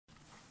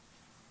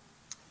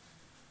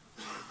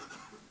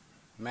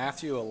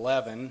Matthew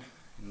 11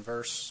 in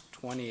verse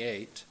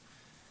 28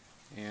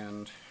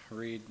 and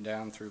read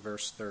down through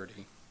verse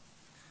 30.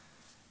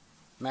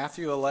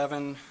 Matthew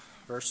 11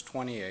 verse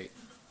 28.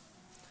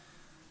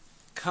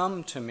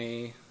 Come to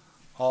me,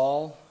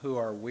 all who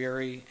are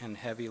weary and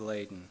heavy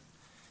laden,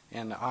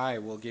 and I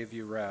will give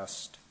you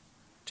rest.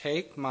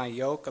 Take my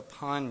yoke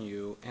upon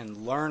you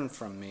and learn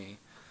from me,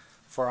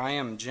 for I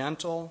am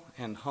gentle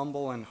and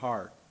humble in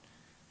heart,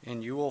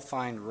 and you will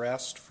find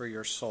rest for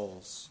your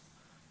souls.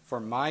 For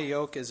my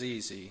yoke is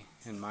easy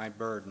and my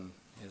burden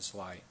is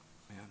light.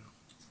 Amen.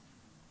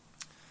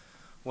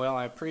 Well,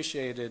 I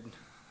appreciated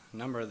a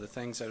number of the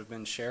things that have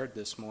been shared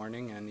this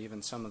morning and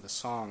even some of the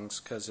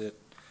songs because it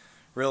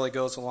really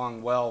goes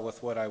along well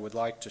with what I would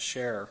like to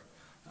share.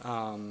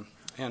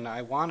 And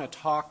I want to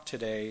talk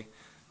today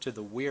to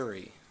the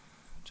weary,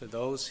 to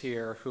those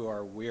here who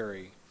are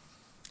weary.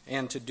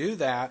 And to do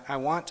that, I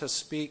want to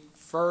speak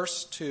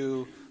first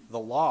to the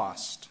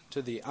lost,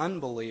 to the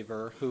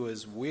unbeliever who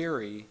is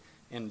weary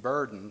and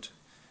burdened.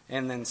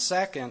 And then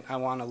second, I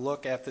want to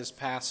look at this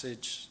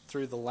passage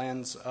through the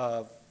lens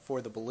of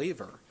for the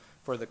believer,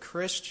 for the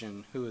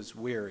Christian who is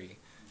weary,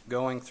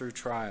 going through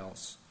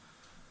trials.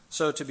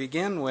 So to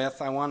begin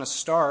with, I want to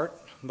start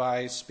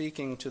by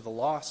speaking to the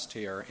lost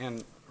here.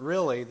 And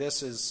really,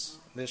 this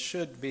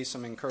should be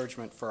some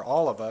encouragement for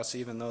all of us,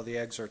 even though the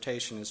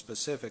exhortation is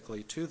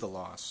specifically to the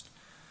lost.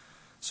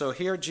 So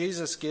here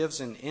Jesus gives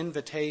an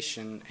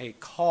invitation, a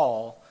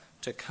call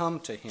to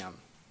come to him.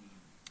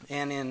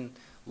 And in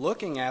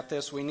looking at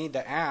this, we need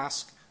to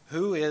ask,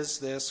 who is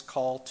this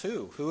call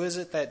to? Who is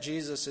it that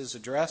Jesus is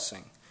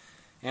addressing?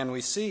 And we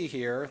see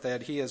here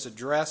that he is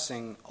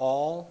addressing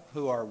all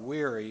who are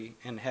weary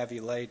and heavy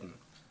laden.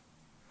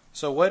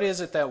 So what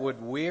is it that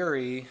would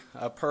weary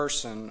a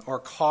person or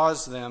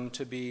cause them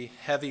to be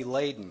heavy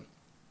laden?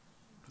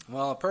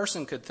 Well, a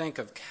person could think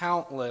of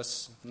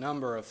countless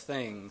number of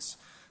things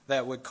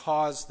that would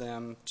cause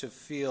them to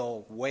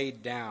feel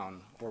weighed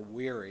down or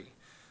weary.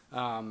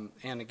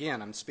 And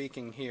again, I'm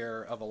speaking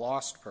here of a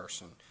lost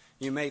person.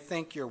 You may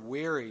think you're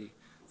weary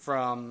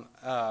from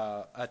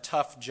a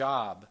tough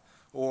job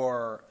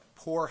or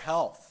poor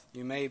health.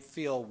 You may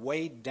feel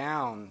weighed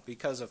down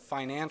because of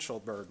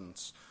financial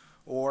burdens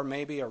or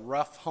maybe a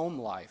rough home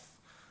life.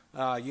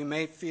 You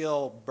may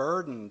feel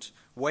burdened,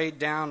 weighed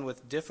down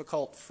with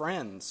difficult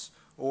friends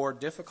or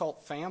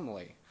difficult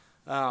family.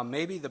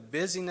 Maybe the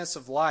busyness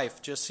of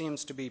life just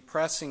seems to be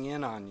pressing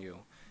in on you.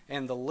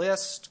 And the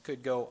list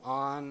could go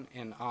on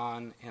and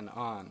on and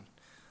on.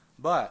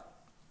 But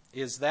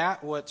is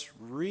that what's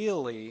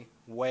really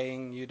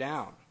weighing you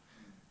down?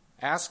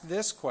 Ask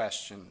this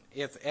question.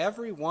 If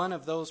every one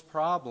of those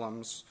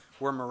problems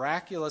were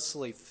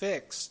miraculously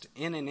fixed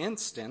in an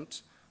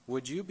instant,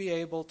 would you be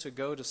able to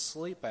go to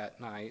sleep at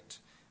night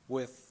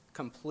with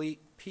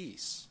complete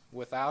peace,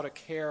 without a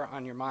care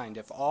on your mind?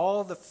 If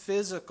all the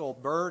physical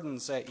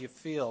burdens that you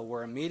feel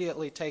were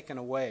immediately taken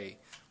away,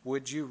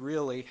 would you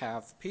really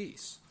have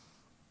peace?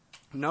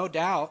 No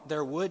doubt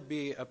there would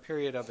be a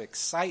period of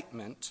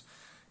excitement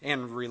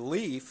and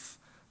relief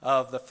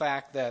of the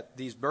fact that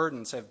these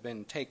burdens have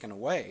been taken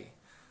away.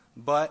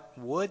 But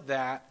would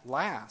that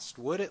last?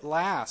 Would it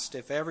last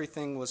if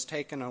everything was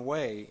taken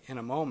away in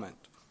a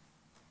moment?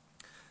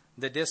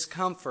 The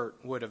discomfort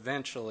would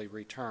eventually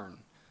return.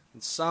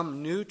 And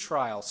some new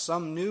trial,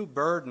 some new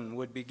burden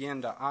would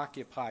begin to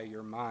occupy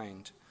your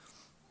mind.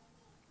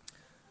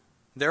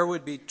 There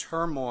would be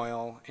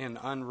turmoil and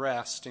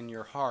unrest in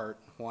your heart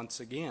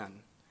once again.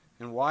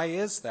 And why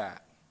is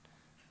that?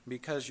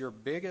 Because your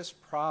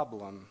biggest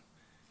problem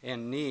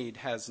and need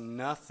has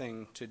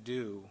nothing to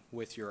do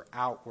with your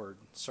outward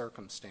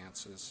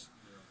circumstances.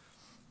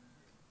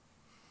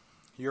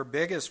 Your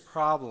biggest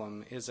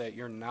problem is that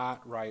you're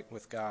not right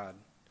with God.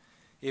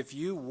 If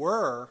you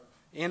were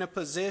in a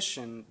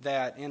position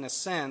that, in a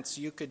sense,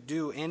 you could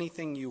do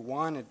anything you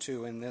wanted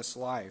to in this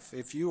life,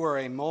 if you were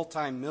a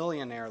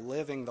multimillionaire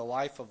living the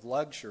life of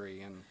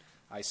luxury, and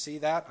I see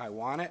that, I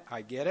want it,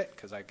 I get it,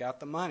 because I've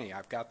got the money,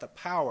 I've got the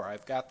power,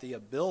 I've got the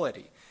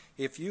ability.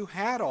 If you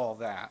had all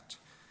that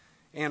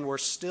and were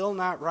still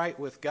not right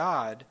with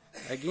God,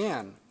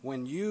 again,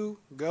 when you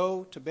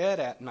go to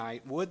bed at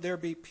night, would there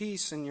be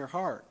peace in your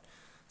heart?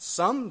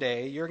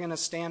 Someday you're going to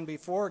stand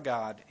before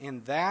God,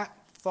 and that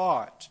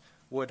thought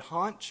would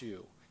haunt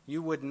you.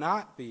 You would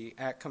not be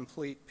at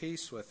complete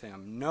peace with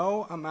him.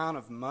 No amount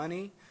of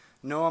money,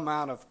 no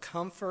amount of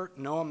comfort,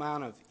 no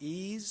amount of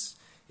ease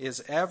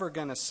is ever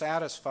going to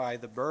satisfy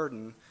the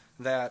burden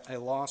that a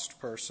lost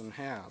person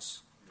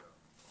has.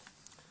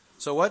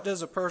 So what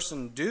does a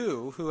person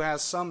do who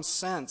has some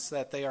sense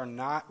that they are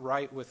not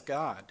right with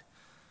God?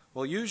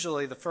 Well,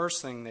 usually the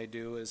first thing they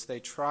do is they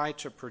try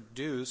to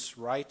produce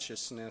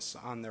righteousness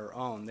on their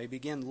own. They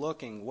begin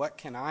looking, what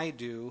can I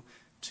do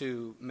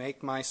to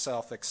make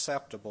myself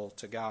acceptable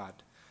to God?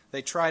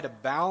 They try to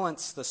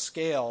balance the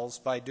scales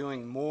by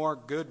doing more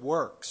good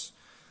works.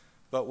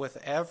 But with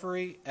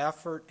every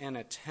effort and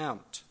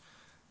attempt,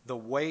 the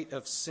weight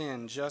of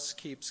sin just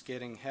keeps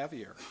getting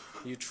heavier.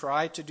 You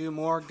try to do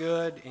more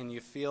good and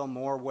you feel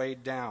more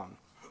weighed down.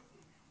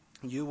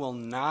 You will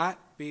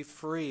not be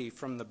free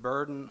from the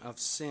burden of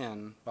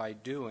sin by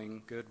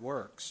doing good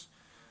works.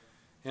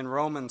 In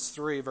Romans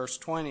 3, verse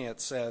 20,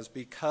 it says,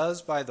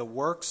 because by the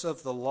works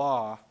of the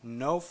law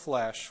no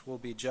flesh will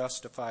be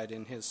justified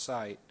in his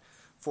sight,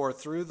 for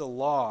through the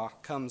law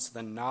comes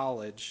the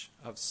knowledge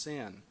of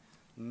sin.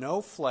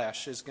 No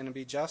flesh is going to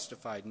be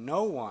justified.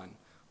 No one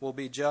will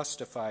be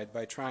justified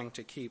by trying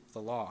to keep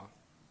the law.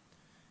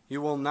 You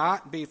will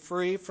not be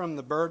free from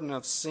the burden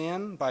of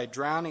sin by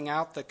drowning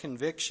out the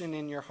conviction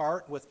in your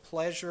heart with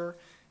pleasure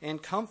and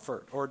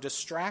comfort or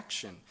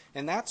distraction.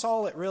 And that's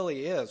all it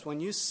really is. When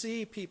you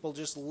see people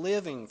just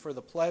living for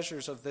the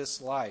pleasures of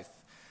this life,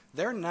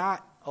 they're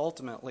not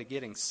ultimately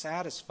getting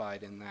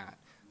satisfied in that.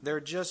 They're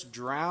just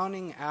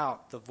drowning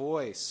out the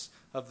voice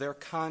of their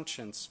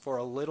conscience for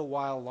a little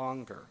while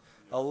longer.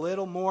 A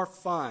little more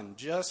fun,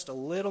 just a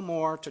little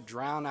more to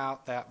drown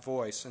out that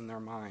voice in their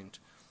mind.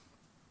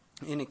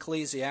 In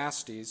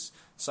Ecclesiastes,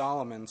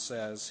 Solomon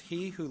says,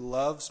 he who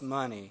loves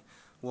money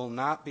will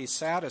not be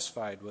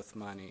satisfied with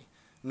money,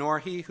 nor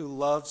he who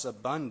loves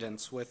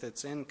abundance with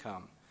its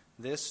income.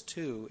 This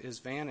too is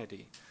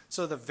vanity.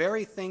 So the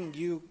very thing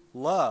you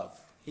love,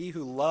 he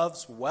who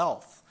loves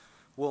wealth,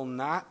 will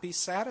not be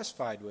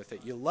satisfied with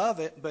it. You love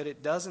it, but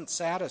it doesn't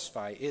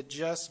satisfy. It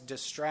just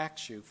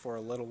distracts you for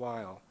a little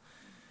while.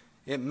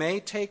 It may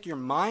take your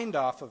mind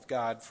off of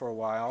God for a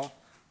while,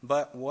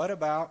 but what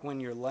about when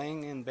you're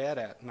laying in bed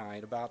at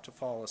night about to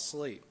fall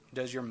asleep?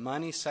 Does your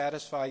money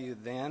satisfy you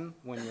then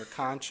when your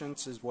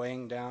conscience is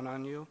weighing down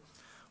on you?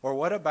 Or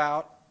what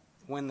about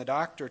when the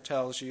doctor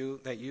tells you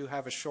that you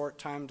have a short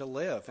time to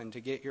live and to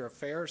get your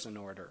affairs in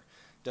order?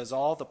 Does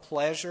all the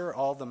pleasure,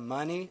 all the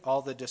money,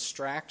 all the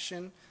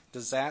distraction,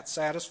 does that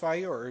satisfy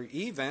you? Or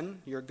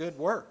even your good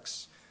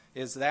works?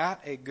 Is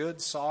that a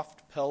good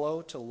soft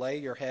pillow to lay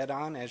your head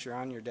on as you're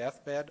on your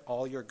deathbed,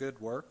 all your good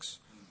works?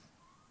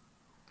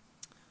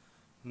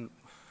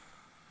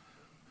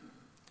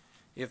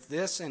 If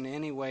this in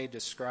any way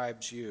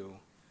describes you,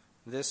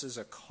 this is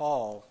a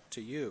call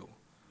to you.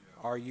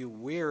 Are you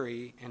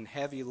weary and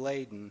heavy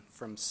laden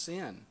from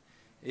sin?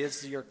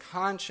 Is your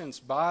conscience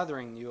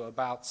bothering you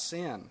about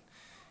sin?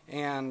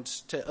 And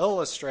to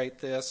illustrate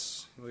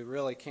this, we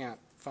really can't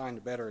find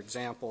a better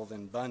example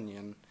than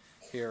Bunyan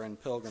here in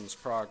Pilgrim's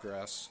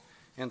Progress.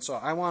 And so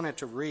I wanted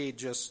to read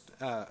just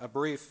a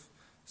brief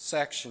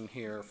section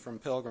here from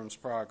Pilgrim's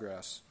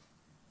Progress.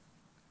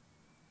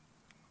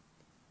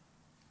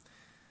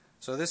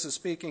 So this is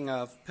speaking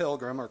of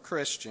Pilgrim or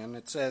Christian.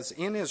 It says,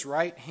 in his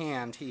right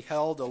hand he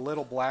held a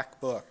little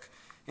black book,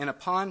 and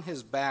upon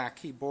his back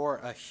he bore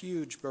a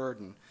huge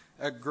burden,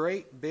 a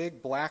great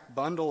big black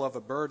bundle of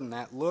a burden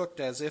that looked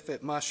as if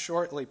it must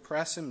shortly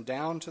press him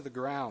down to the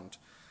ground.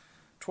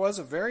 'Twas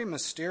a very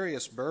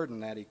mysterious burden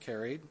that he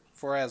carried,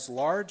 for as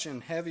large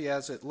and heavy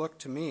as it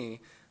looked to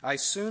me, I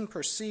soon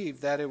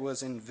perceived that it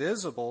was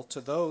invisible to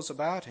those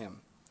about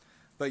him.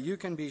 But you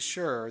can be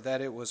sure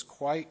that it was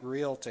quite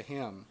real to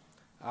him.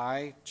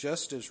 Aye,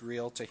 just as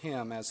real to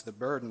him as the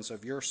burdens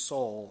of your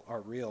soul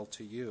are real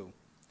to you.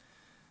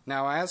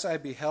 Now as I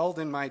beheld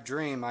in my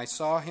dream, I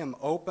saw him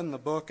open the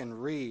book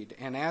and read,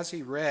 and as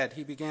he read,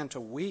 he began to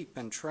weep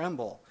and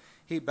tremble.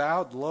 He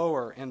bowed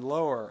lower and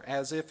lower,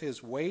 as if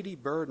his weighty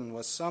burden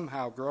was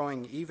somehow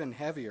growing even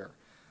heavier.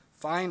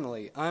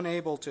 Finally,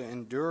 unable to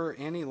endure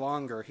any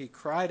longer, he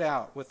cried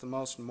out with the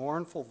most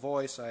mournful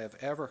voice I have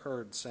ever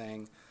heard,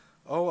 saying,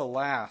 Oh,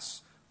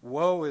 alas!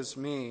 Woe is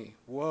me,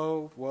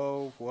 woe,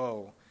 woe,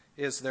 woe.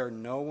 Is there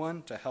no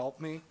one to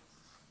help me?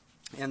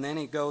 And then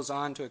he goes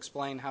on to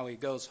explain how he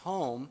goes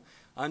home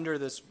under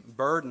this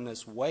burden,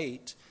 this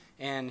weight,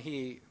 and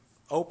he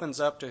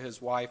opens up to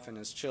his wife and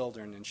his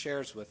children and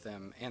shares with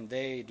them, and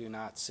they do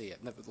not see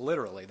it.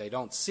 Literally, they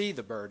don't see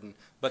the burden,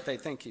 but they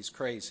think he's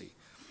crazy.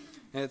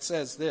 And it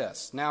says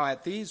this, Now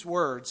at these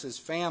words his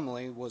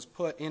family was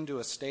put into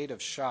a state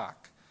of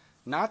shock.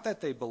 Not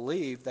that they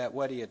believed that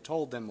what he had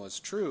told them was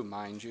true,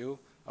 mind you.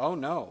 Oh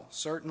no,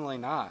 certainly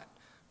not.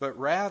 But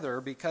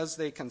rather because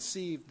they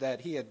conceived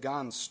that he had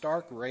gone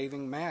stark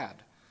raving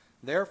mad.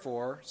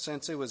 Therefore,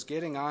 since it was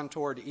getting on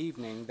toward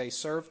evening, they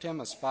served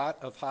him a spot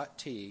of hot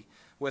tea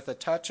with a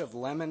touch of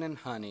lemon and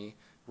honey,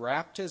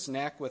 wrapped his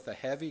neck with a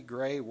heavy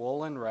gray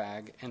woolen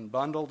rag, and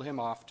bundled him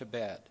off to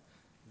bed.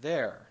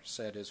 There,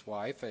 said his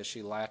wife as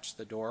she latched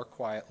the door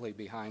quietly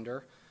behind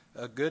her,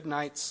 a good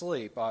night's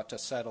sleep ought to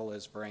settle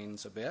his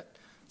brains a bit.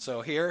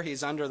 So here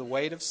he's under the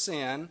weight of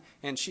sin,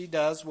 and she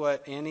does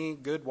what any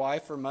good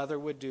wife or mother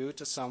would do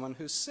to someone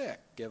who's sick.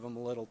 Give him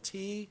a little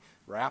tea,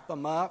 wrap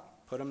him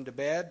up, put him to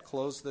bed,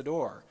 close the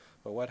door.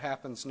 But what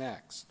happens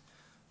next?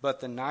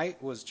 But the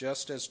night was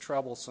just as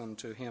troublesome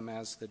to him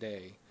as the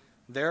day.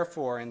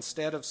 Therefore,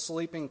 instead of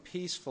sleeping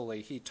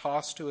peacefully, he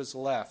tossed to his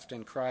left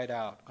and cried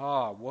out,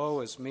 Ah, woe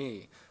is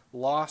me!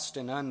 Lost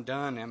and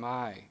undone am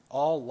I,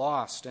 all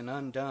lost and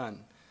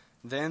undone.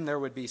 Then there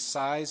would be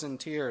sighs and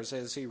tears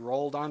as he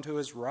rolled onto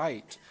his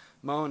right,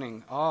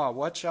 moaning, Ah,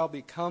 what shall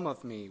become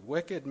of me,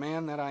 wicked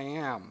man that I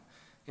am?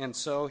 And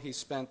so he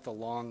spent the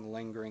long,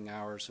 lingering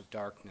hours of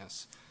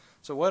darkness.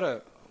 So what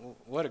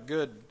a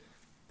good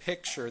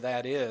picture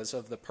that is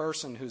of the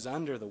person who's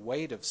under the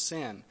weight of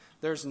sin.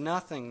 There's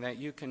nothing that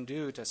you can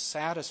do to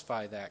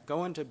satisfy that.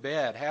 Going to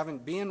bed,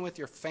 being with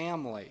your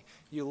family,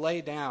 you lay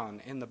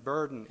down and the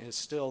burden is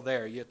still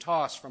there. You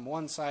toss from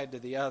one side to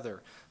the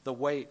other. The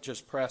weight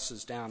just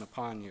presses down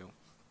upon you.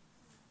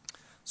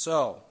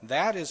 So,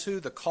 that is who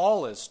the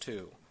call is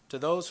to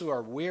those who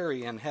are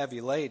weary and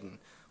heavy laden.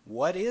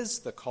 What is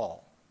the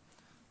call?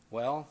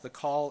 Well, the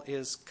call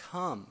is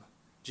come.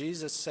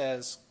 Jesus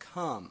says,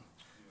 come.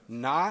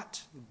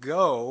 Not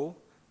go,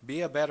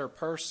 be a better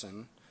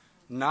person.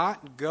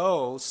 Not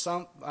go,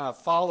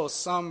 follow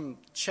some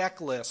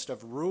checklist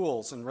of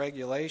rules and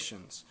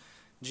regulations.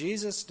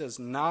 Jesus does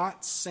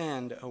not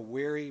send a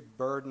weary,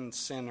 burdened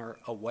sinner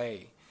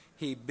away.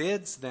 He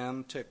bids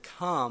them to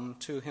come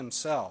to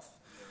himself.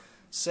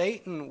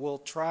 Satan will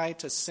try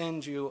to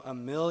send you a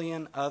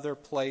million other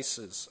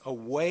places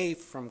away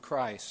from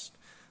Christ,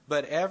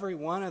 but every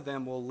one of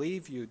them will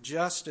leave you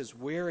just as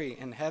weary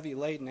and heavy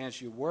laden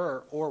as you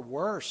were, or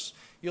worse.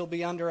 You'll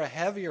be under a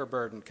heavier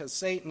burden because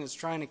Satan is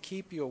trying to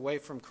keep you away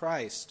from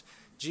Christ.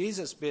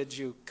 Jesus bids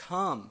you,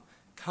 come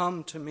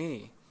to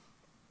me.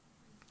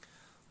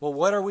 Well,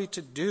 what are we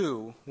to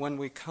do when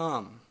we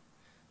come?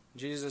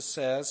 Jesus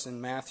says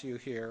in Matthew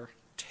here,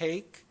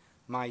 take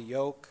my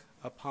yoke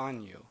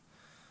upon you.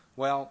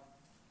 Well,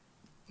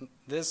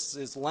 this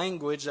is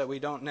language that we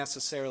don't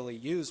necessarily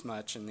use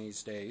much in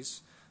these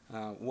days.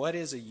 What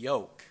is a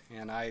yoke?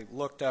 And I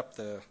looked up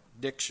the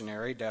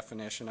dictionary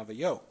definition of a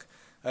yoke.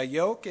 A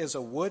yoke is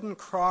a wooden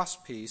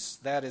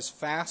crosspiece that is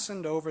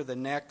fastened over the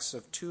necks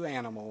of two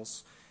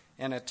animals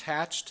and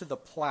attached to the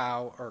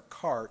plow or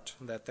cart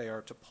that they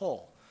are to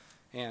pull.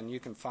 And you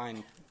can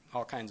find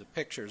all kinds of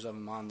pictures of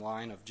them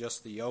online of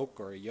just the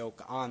yoke or a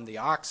yoke on the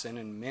oxen,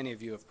 and many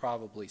of you have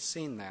probably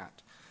seen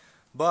that.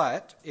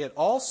 But it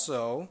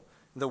also,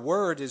 the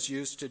word is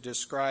used to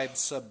describe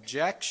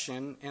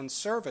subjection and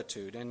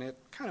servitude, and it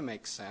kind of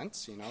makes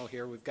sense. You know,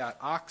 here we've got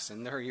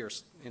oxen. They're your,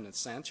 in a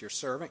sense, your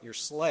servant, your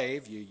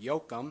slave. You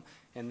yoke them,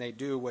 and they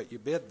do what you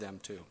bid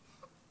them to.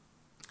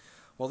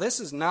 Well,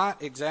 this is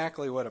not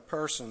exactly what a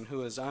person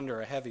who is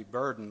under a heavy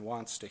burden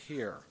wants to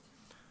hear.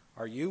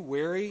 Are you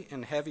weary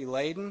and heavy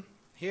laden?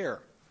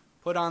 Here,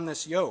 put on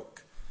this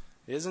yoke.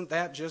 Isn't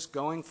that just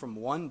going from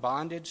one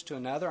bondage to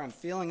another? I'm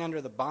feeling under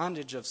the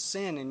bondage of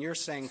sin, and you're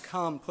saying,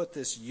 come, put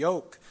this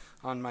yoke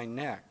on my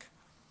neck.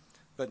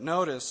 But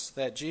notice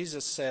that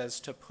Jesus says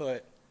to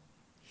put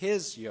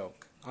his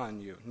yoke on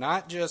you.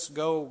 Not just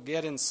go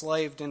get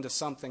enslaved into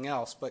something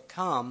else, but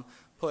come,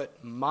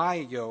 put my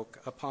yoke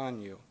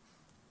upon you.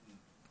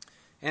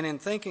 And in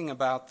thinking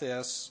about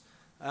this,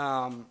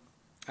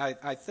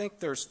 I think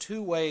there's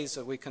two ways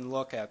that we can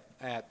look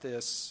at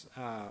this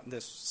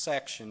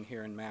section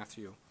here in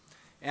Matthew.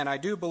 And I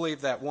do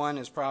believe that one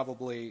is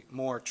probably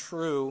more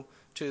true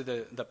to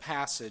the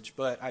passage,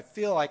 but I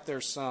feel like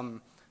there's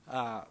some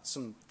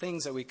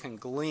things that we can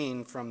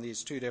glean from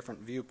these two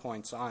different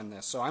viewpoints on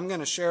this. So I'm going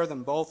to share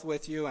them both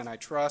with you, and I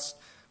trust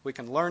we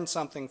can learn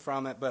something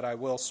from it, but I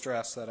will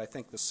stress that I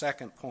think the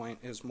second point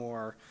is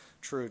more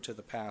true to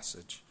the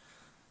passage.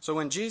 So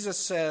when Jesus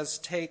says,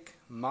 take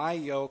my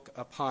yoke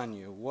upon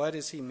you, what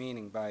is he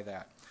meaning by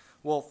that?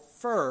 Well,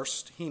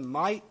 first, he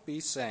might be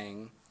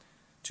saying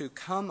to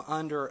come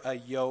under a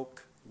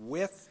yoke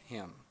with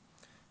him.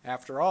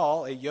 After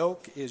all, a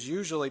yoke is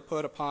usually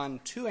put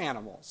upon two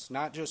animals,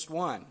 not just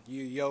one.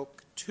 You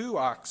yoke two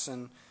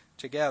oxen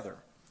together.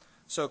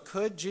 So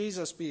could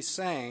Jesus be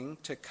saying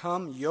to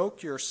come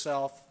yoke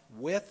yourself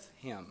with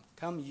him?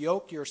 Come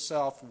yoke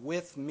yourself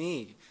with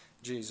me,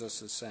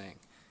 Jesus is saying.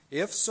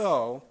 If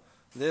so,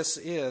 this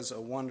is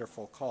a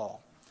wonderful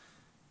call.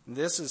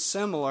 This is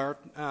similar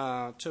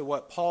to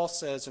what Paul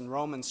says in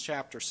Romans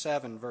chapter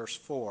 7, verse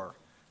 4.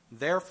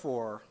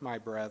 Therefore, my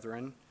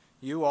brethren,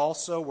 you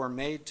also were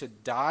made to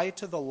die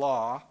to the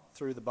law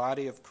through the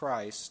body of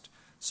Christ,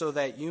 so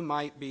that you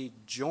might be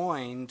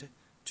joined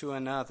to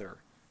another,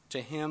 to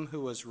him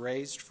who was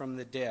raised from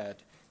the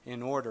dead,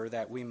 in order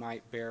that we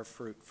might bear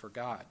fruit for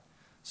God.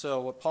 So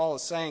what Paul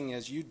is saying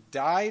is you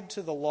died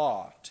to the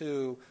law,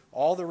 to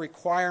all the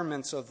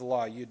requirements of the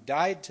law. You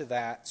died to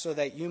that so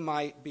that you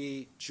might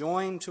be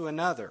joined to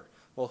another.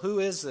 Well, who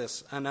is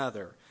this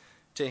another?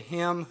 To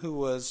him who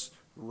was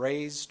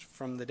raised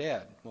from the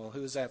dead. Well,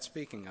 who is that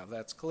speaking of?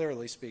 That's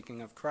clearly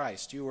speaking of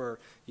Christ. You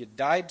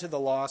died to the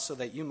law so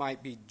that you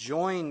might be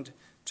joined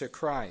to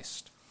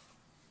Christ.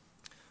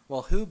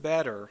 Well, who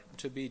better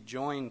to be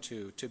joined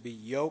to be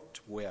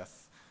yoked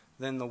with,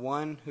 than the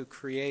one who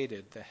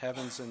created the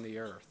heavens and the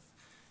earth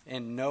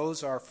and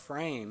knows our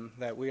frame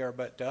that we are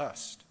but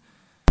dust?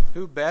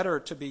 Who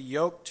better to be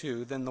yoked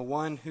to than the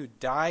one who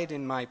died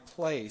in my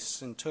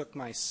place and took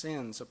my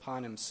sins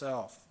upon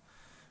himself?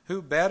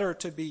 Who better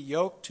to be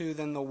yoked to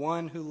than the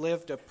one who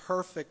lived a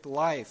perfect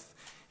life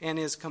and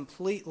is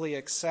completely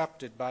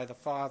accepted by the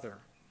Father?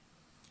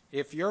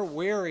 If you're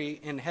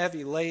weary and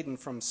heavy laden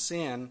from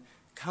sin,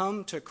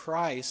 come to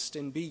Christ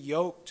and be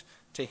yoked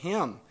to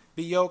him.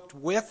 Be yoked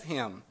with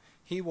him.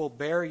 He will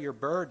bear your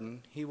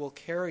burden. He will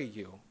carry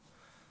you.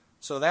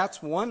 So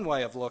that's one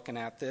way of looking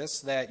at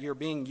this, that you're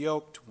being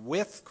yoked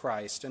with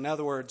Christ. In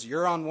other words,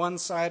 you're on one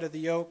side of the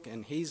yoke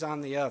and he's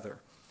on the other.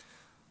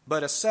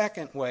 But a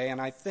second way,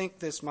 and I think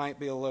this might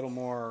be a little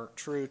more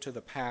true to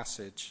the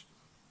passage,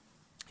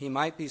 he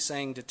might be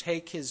saying to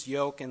take his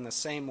yoke in the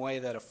same way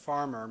that a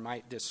farmer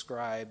might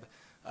describe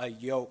a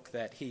yoke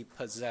that he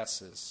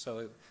possesses.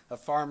 So a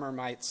farmer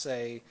might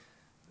say,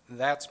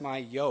 that's my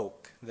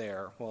yoke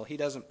there. Well, he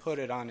doesn't put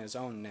it on his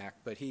own neck,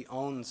 but he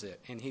owns it,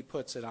 and he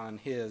puts it on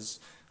his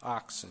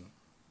oxen.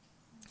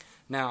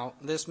 Now,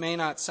 this may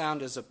not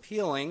sound as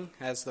appealing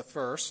as the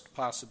first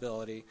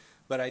possibility,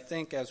 but I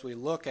think as we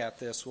look at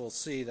this, we'll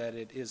see that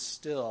it is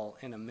still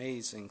an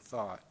amazing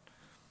thought.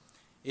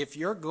 If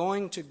you're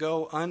going to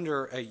go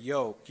under a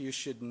yoke, you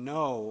should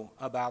know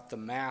about the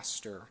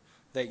master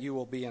that you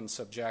will be in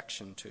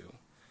subjection to.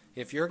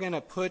 If you're going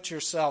to put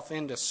yourself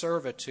into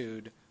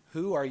servitude,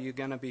 who are you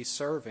going to be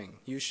serving?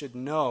 You should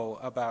know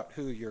about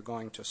who you're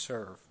going to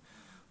serve.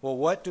 Well,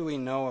 what do we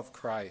know of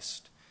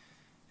Christ?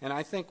 And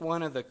I think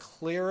one of the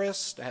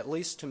clearest, at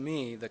least to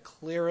me, the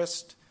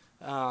clearest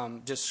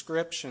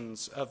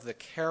descriptions of the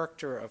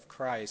character of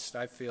Christ,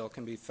 I feel,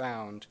 can be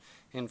found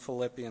in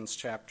Philippians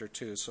chapter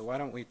 2. So why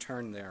don't we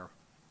turn there?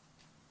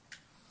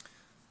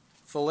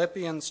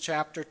 Philippians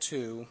chapter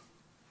 2,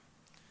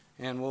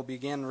 and we'll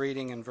begin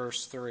reading in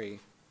verse 3.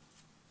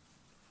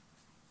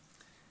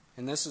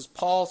 And this is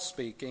Paul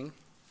speaking,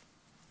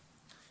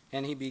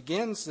 and he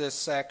begins this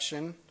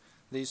section.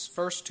 These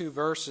first two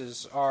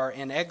verses are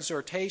an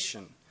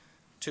exhortation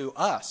to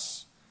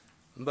us,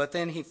 but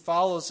then he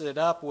follows it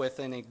up with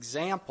an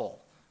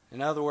example.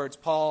 In other words,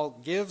 Paul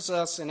gives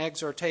us an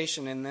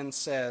exhortation and then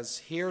says,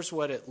 here's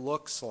what it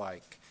looks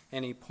like,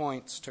 and he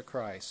points to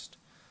Christ.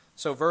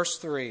 So verse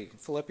 3,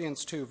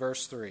 Philippians 2,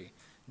 verse 3,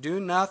 do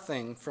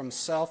nothing from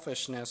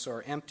selfishness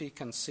or empty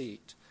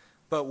conceit,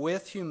 but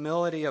with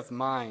humility of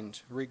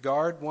mind,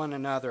 regard one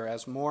another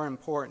as more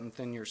important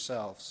than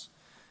yourselves.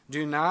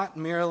 Do not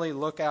merely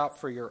look out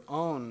for your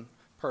own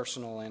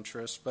personal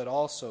interests, but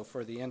also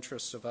for the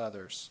interests of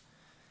others.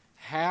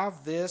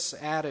 Have this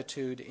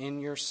attitude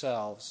in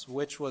yourselves,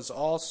 which was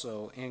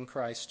also in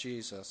Christ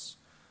Jesus,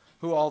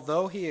 who,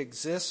 although he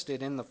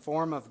existed in the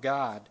form of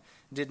God,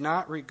 did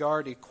not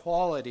regard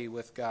equality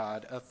with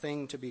God a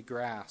thing to be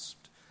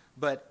grasped,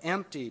 but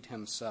emptied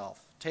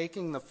himself,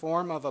 taking the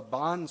form of a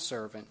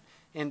bondservant,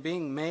 and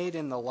being made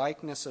in the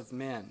likeness of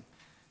men.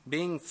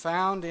 Being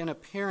found in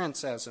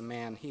appearance as a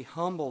man, he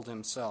humbled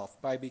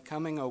himself by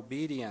becoming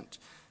obedient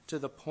to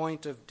the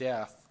point of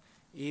death,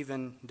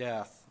 even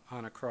death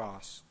on a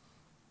cross.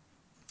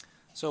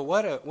 So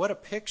what a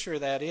picture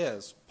that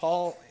is.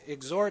 Paul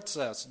exhorts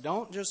us,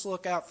 don't just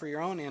look out for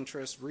your own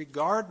interests,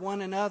 regard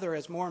one another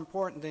as more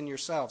important than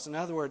yourselves. In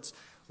other words,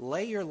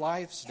 lay your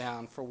lives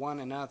down for one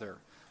another.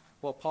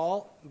 Well,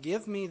 Paul,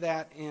 give me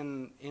that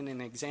in an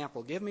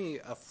example. Give me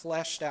a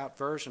fleshed out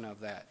version of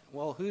that.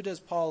 Well, who does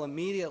Paul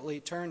immediately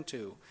turn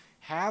to?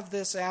 Have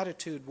this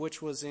attitude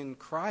which was in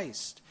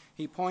Christ.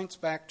 He points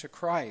back to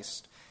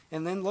Christ.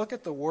 And then look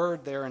at the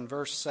word there in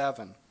verse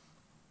 7.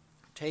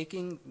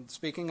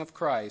 Speaking of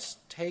Christ,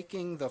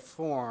 taking the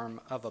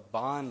form of a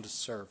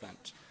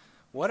bondservant.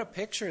 What a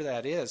picture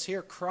that is.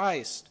 Here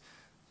Christ,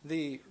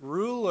 the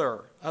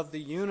ruler of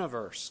the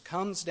universe,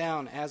 comes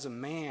down as a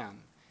man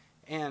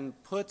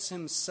and puts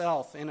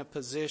himself in a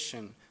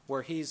position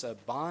where he's a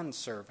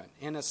bondservant.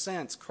 In a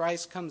sense,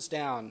 Christ comes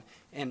down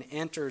and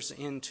enters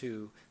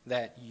into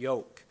that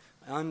yoke,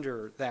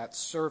 under that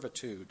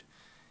servitude.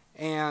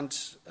 And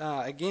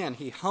again,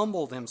 he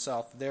humbled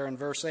himself there in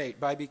verse 8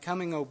 by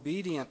becoming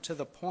obedient to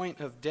the point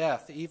of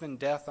death, even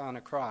death on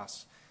a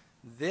cross.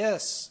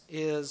 This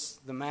is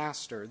the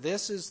master.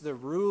 This is the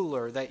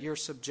ruler that you're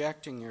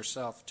subjecting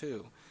yourself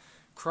to.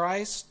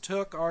 Christ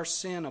took our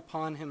sin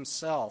upon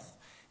himself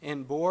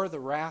and bore the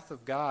wrath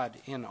of God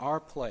in our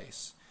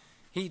place.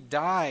 He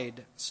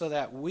died so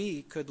that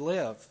we could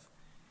live.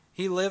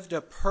 He lived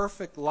a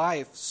perfect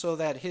life so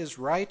that his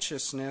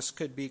righteousness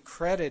could be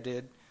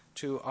credited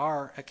to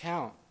our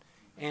account.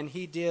 And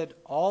he did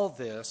all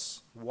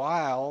this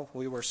while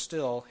we were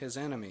still his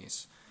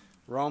enemies.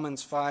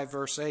 Romans 5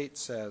 verse 8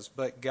 says,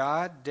 but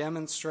God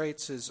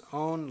demonstrates his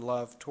own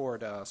love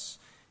toward us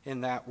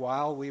in that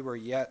while we were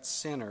yet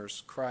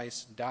sinners,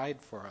 Christ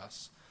died for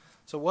us.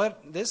 So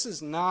this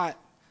is not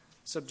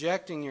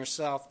subjecting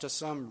yourself to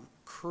some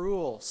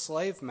cruel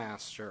slave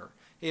master.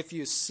 If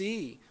you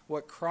see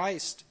what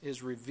Christ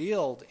is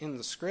revealed in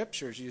the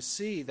Scriptures, you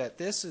see that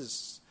this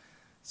is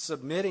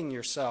submitting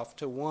yourself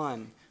to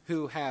one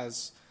who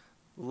has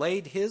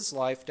laid his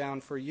life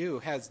down for you,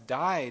 has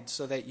died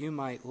so that you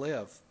might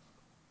live.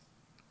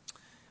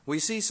 We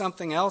see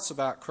something else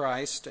about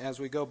Christ as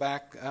we go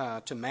back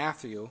to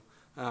Matthew,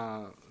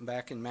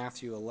 back in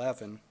Matthew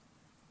 11.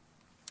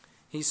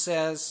 He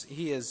says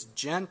he is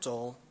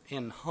gentle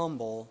and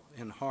humble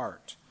in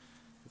heart.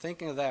 I'm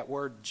thinking of that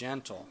word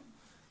gentle.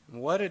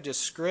 What a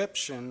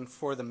description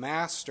for the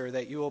master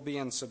that you will be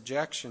in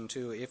subjection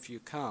to if you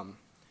come.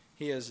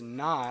 He is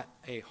not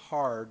a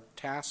hard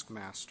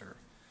taskmaster.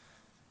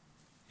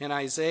 In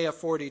Isaiah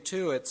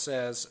 42 it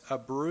says, "A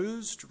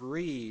bruised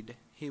reed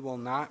he will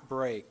not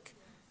break,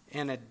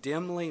 and a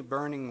dimly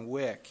burning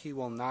wick he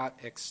will not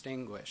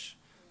extinguish."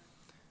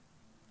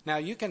 Now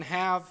you can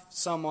have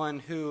someone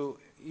who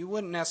you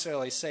wouldn't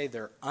necessarily say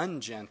they're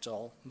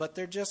ungentle, but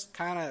they're just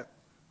kind of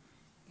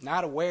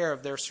not aware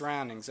of their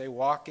surroundings. They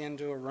walk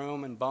into a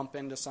room and bump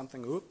into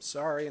something, oops,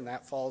 sorry, and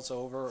that falls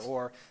over.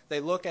 Or they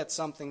look at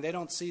something, they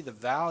don't see the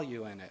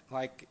value in it,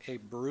 like a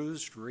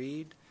bruised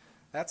reed.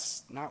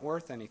 That's not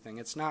worth anything.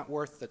 It's not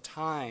worth the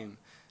time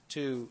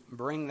to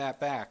bring that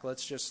back.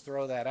 Let's just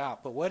throw that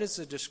out. But what is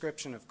the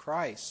description of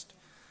Christ?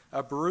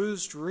 A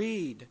bruised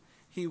reed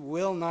he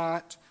will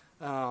not,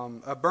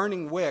 a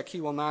burning wick he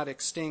will not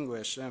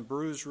extinguish, and a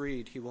bruised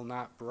reed he will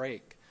not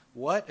break.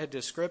 What a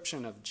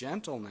description of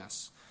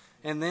gentleness.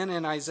 And then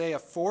in Isaiah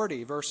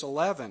 40, verse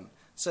 11,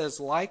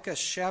 says, "Like a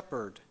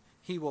shepherd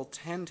he will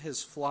tend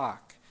his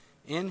flock.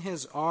 In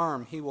his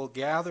arm he will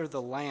gather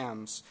the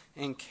lambs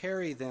and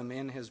carry them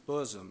in his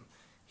bosom.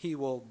 He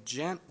will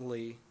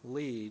gently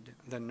lead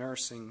the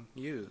nursing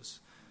ewes."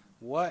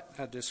 What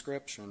a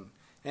description.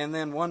 And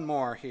then one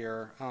more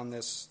here on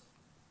this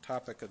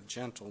topic of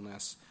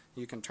gentleness.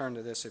 You can turn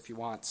to this if you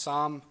want.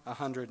 Psalm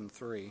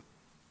 103.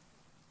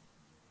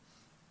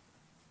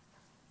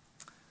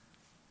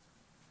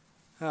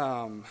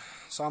 Psalm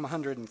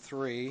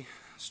 103,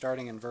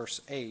 starting in verse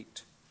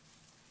 8.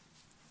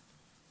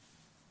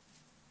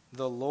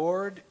 "The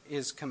Lord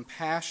is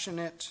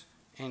compassionate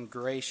and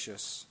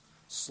gracious,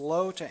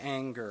 slow to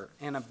anger,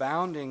 and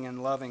abounding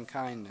in loving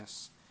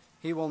kindness.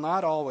 He will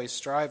not always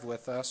strive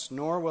with us,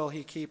 nor will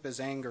he keep his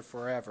anger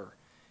forever.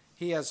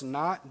 He has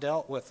not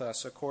dealt with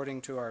us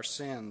according to our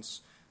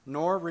sins,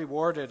 nor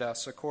rewarded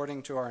us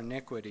according to our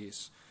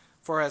iniquities.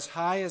 For as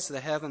high as the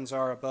heavens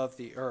are above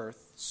the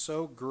earth,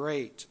 so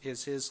great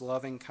is his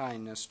loving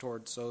kindness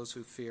towards those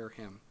who fear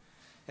him.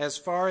 As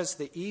far as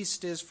the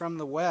east is from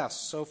the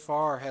west, so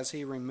far has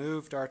he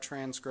removed our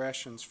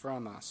transgressions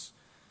from us."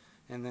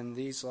 And then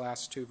these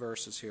last two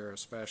verses here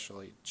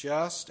especially.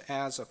 "Just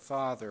as a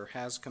father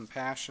has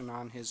compassion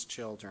on his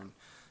children,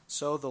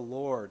 so the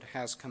Lord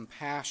has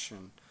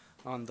compassion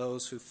on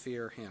those who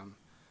fear him.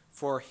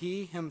 For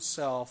he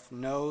himself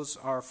knows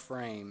our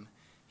frame.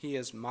 He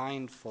is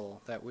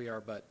mindful that we are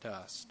but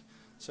dust."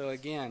 So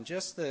again,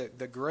 just the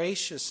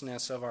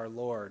graciousness of our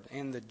Lord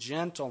and the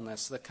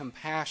gentleness, the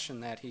compassion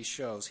that he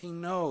shows. He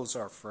knows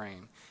our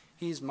frame.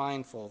 He's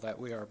mindful that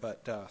we are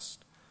but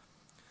dust.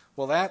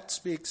 Well, that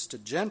speaks to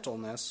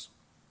gentleness,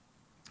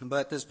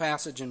 but this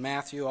passage in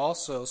Matthew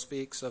also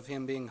speaks of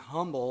him being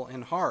humble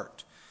in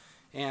heart.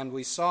 And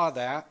we saw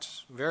that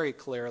very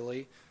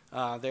clearly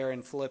there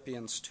in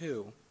Philippians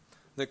 2.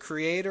 The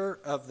creator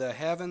of the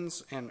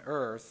heavens and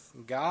earth,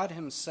 God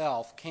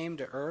himself, came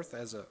to earth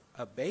as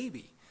a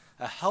baby,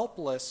 a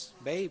helpless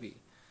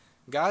baby.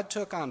 God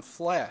took on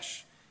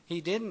flesh.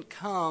 He didn't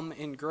come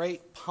in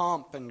great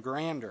pomp and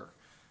grandeur.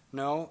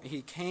 No,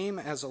 he came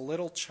as a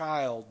little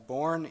child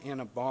born in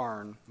a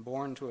barn,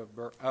 born to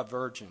a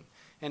virgin.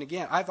 And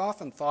again, I've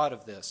often thought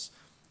of this,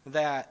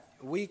 that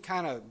we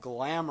kind of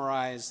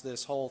glamorize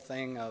this whole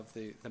thing of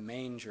the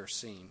manger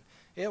scene.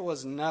 It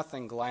was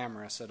nothing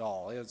glamorous at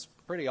all. It was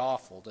pretty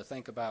awful to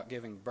think about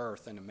giving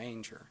birth in a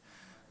manger.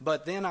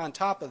 But then on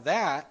top of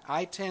that,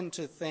 I tend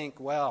to think,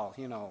 well,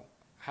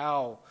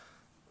 how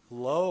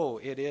low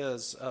it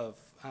is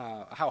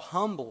how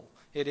humble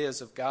it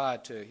is of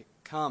God to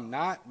come,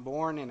 not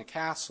born in a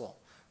castle,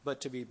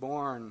 but to be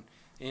born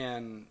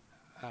in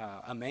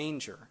a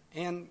manger.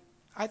 And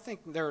I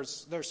think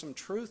there's some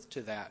truth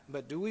to that.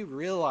 But do we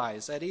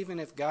realize that even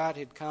if God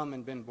had come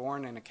and been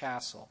born in a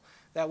castle,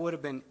 that would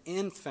have been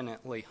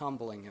infinitely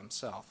humbling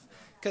himself?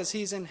 Because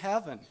he's in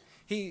heaven.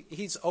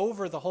 He's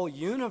over the whole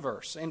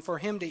universe. And for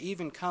him to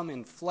even come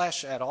in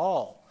flesh at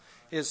all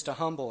is to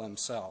humble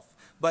himself.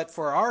 But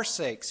for our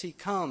sakes, he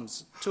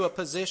comes to a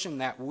position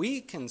that we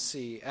can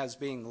see as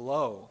being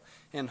low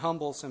and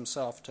humbles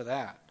himself to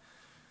that.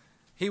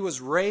 He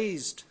was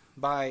raised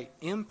by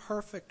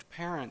imperfect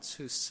parents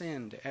who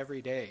sinned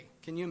every day.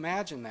 Can you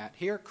imagine that?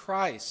 Here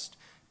Christ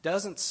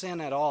doesn't sin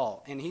at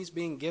all, and he's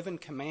being given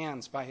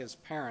commands by his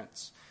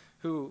parents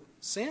who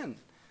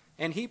sin.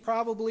 And he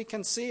probably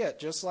can see it,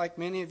 just like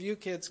many of you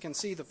kids can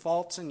see the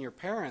faults in your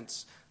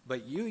parents,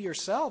 but you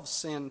yourselves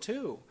sin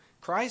too.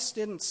 Christ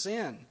didn't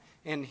sin,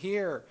 and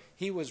here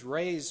he was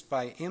raised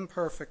by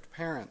imperfect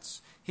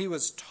parents. He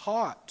was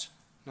taught,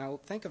 now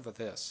think of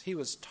this, he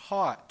was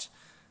taught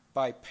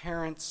by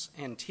parents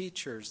and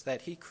teachers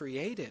that he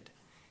created.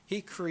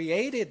 He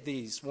created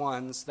these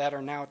ones that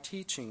are now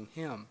teaching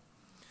him.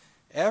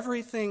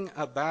 Everything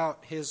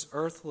about his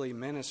earthly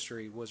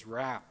ministry was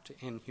wrapped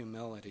in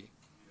humility.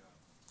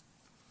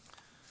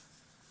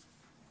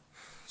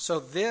 So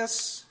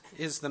this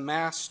is the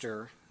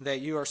master that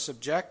you are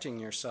subjecting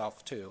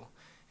yourself to.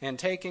 And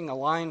taking a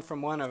line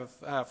from one of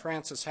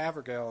Frances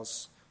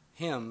Havergal's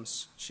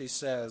hymns, she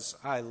says,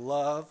 I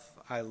love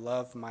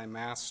my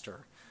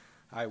master.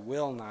 I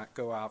will not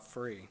go out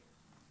free."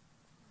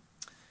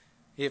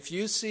 If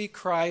you see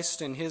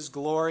Christ and His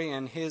glory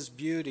and His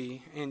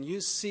beauty, and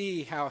you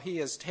see how He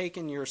has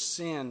taken your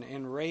sin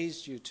and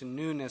raised you to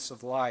newness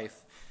of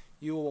life,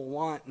 you will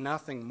want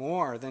nothing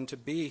more than to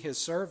be His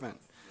servant.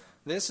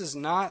 This is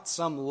not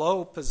some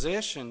low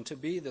position to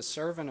be the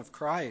servant of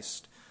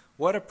Christ.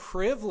 What a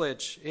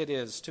privilege it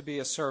is to be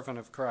a servant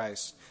of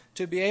Christ,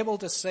 to be able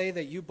to say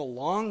that you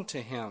belong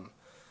to Him.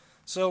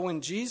 So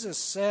when Jesus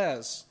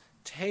says,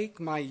 "Take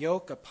my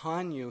yoke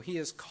upon you," He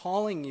is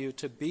calling you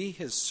to be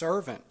His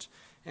servant.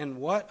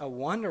 And what a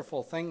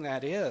wonderful thing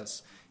that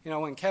is. You know,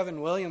 when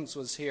Kevin Williams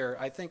was here,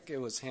 I think it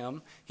was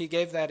him, he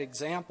gave that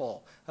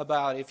example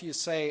about if you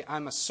say,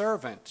 "I'm a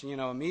servant," you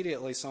know,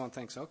 immediately someone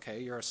thinks, okay,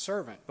 you're a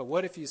servant. But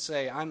what if you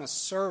say, "I'm a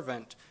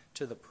servant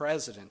to the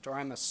president," or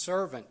 "I'm a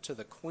servant to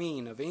the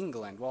Queen of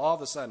England"? Well, all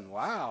of a sudden,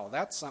 wow,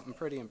 that's something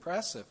pretty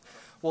impressive.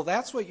 Well,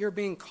 that's what you're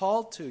being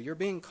called to. You're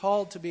being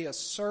called to be a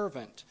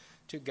servant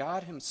to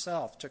God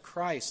Himself, to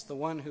Christ, the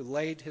one who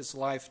laid His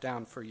life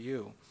down for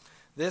you.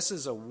 This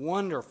is a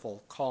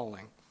wonderful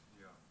calling.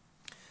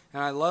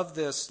 And I love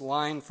this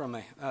line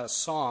from a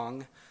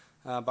song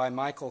by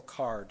Michael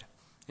Card,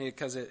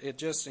 because it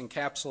just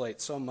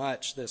encapsulates so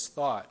much this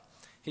thought.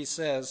 He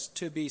says,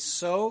 "To be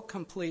so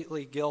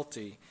completely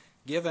guilty,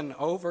 given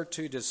over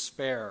to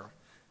despair,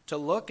 to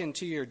look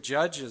into your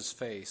judge's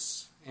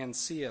face and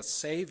see a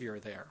Savior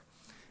there."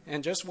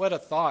 And just what a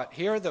thought.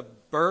 Here the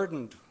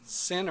burdened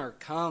sinner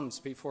comes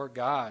before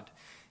God,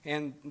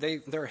 and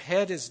their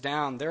head is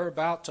down. They're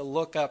about to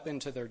look up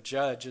into their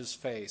judge's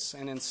face,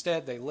 and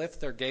instead they lift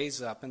their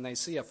gaze up and they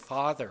see a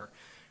Father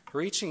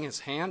reaching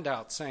His hand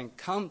out saying,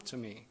 "Come to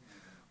me."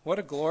 What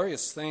a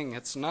glorious thing.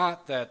 It's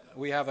not that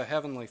we have a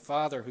Heavenly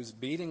Father who's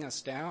beating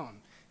us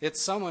down. It's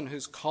someone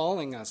who's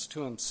calling us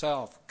to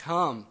Himself.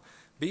 "Come,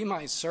 be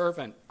my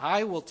servant.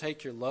 I will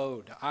take your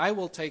load. I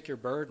will take your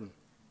burden."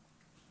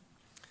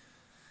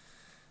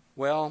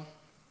 Well,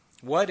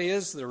 what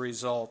is the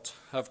result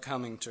of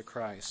coming to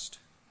Christ?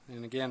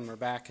 And again, we're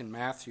back in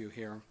Matthew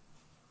here.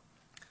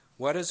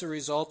 What is the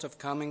result of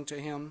coming to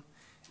Him?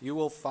 You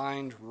will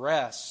find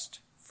rest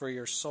for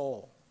your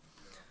soul.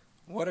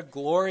 What a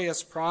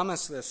glorious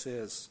promise this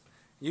is.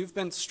 You've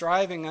been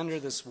striving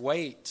under this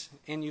weight,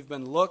 and you've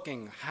been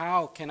looking,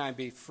 how can I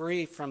be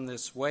free from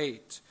this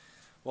weight?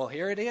 Well,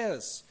 here it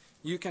is.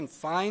 You can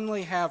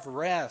finally have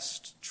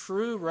rest,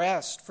 true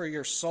rest for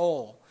your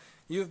soul.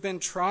 You've been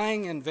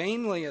trying and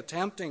vainly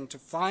attempting to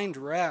find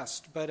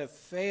rest, but have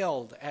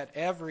failed at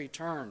every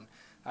turn.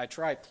 I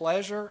try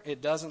pleasure, it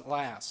doesn't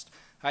last.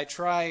 I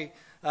try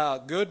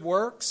good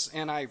works,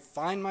 and I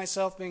find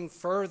myself being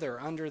further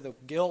under the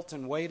guilt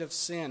and weight of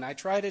sin. I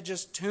try to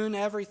just tune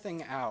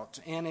everything out,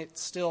 and it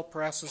still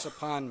presses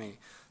upon me.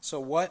 So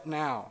what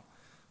now?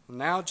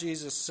 Now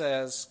Jesus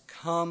says,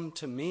 "Come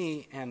to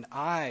me, and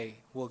I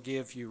will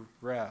give you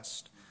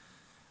rest."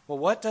 Well,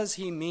 what does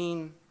He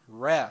mean,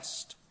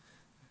 rest?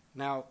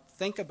 Now,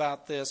 think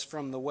about this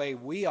from the way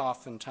we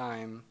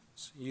oftentimes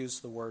use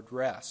the word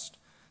rest.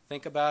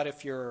 Think about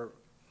if you're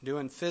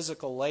doing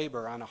physical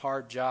labor on a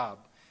hard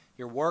job.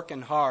 You're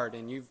working hard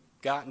and you've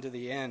gotten to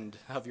the end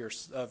of your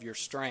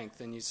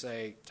strength, and you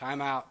say, "Time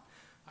out,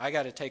 I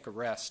got to take a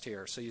rest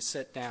here." So you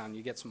sit down,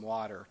 you get some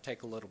water,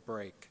 take a little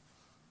break.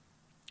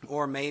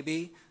 Or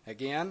maybe,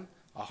 again,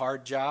 a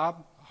hard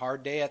job, a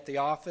hard day at the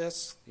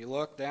office. You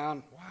look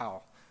down,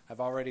 wow, I've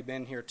already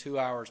been here 2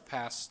 hours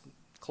past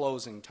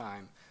closing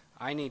time.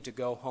 I need to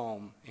go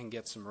home and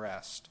get some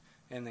rest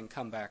and then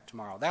come back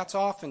tomorrow. That's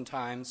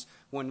oftentimes,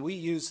 when we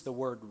use the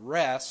word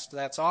rest,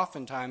 that's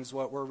oftentimes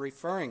what we're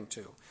referring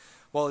to.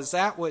 Well, is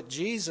that what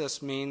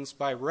Jesus means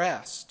by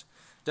rest?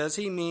 Does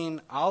He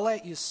mean, I'll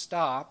let you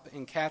stop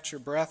and catch your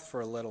breath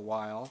for a little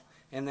while,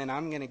 and then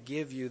I'm going to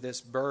give you this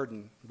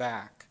burden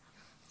back?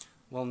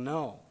 Well,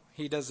 no,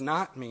 He does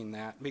not mean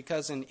that,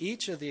 because in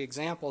each of the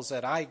examples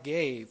that I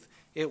gave,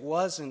 it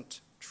wasn't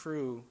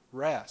true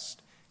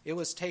rest. It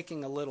was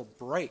taking a little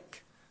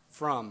break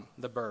from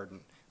the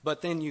burden.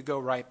 But then you go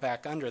right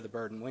back under the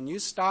burden. When you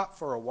stop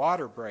for a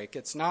water break,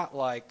 it's not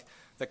like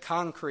the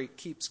concrete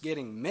keeps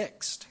getting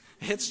mixed.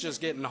 It's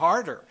just getting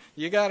harder.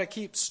 You got to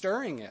keep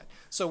stirring it.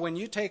 So when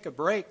you take a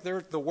break,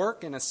 the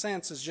work, in a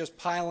sense, is just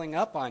piling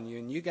up on you,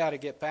 and you got to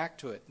get back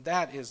to it.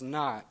 That is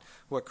not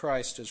what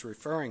Christ is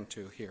referring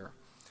to here.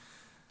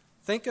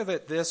 Think of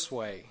it this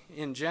way.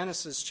 In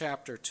Genesis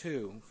chapter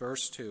 2,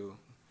 verse 2,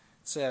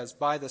 it says,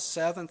 "By the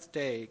seventh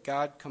day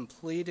God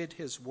completed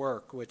His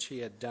work which He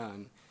had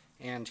done,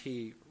 and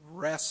He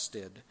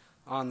rested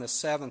on the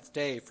seventh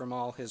day from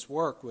all His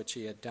work which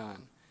He had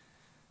done."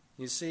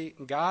 You see,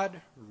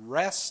 God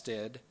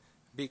rested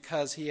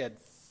because He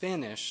had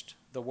finished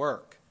the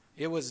work.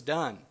 It was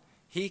done.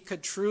 He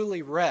could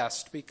truly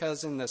rest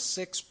because in the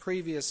 6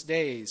 previous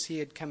days He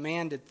had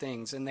commanded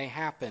things and they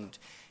happened.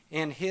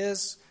 And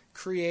His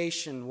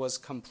creation was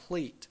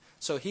complete.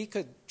 So He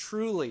could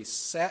truly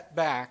set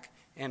back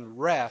and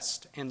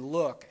rest and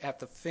look at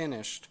the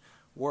finished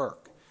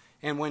work.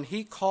 And when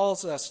He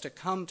calls us to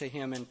come to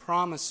Him and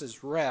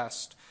promises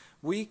rest,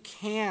 we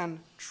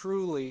can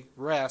truly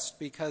rest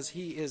because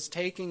He is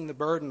taking the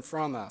burden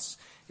from us.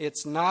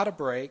 It's not a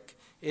break.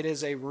 It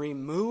is a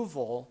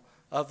removal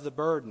of the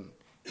burden.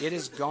 It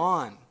is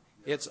gone.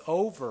 It's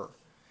over.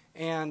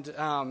 And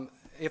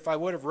if I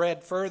would have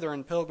read further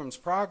in Pilgrim's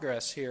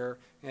Progress here,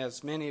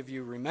 as many of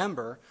you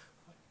remember,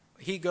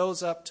 he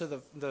goes up to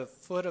the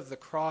foot of the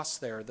cross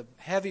there, the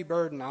heavy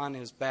burden on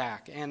his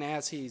back. And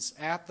as he's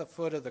at the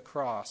foot of the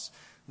cross,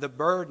 the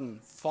burden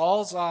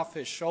falls off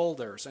his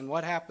shoulders. And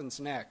what happens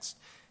next?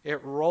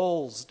 It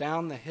rolls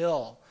down the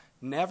hill,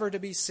 never to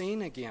be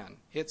seen again.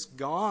 It's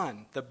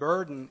gone. The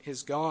burden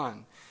is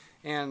gone.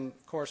 And,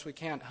 of course, we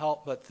can't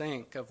help but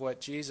think of what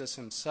Jesus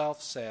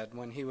himself said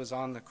when he was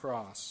on the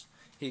cross.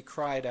 He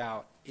cried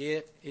out,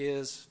 "It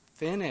is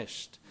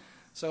finished."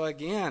 So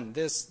again,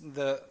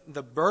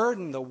 the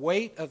burden, the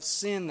weight of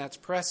sin that's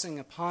pressing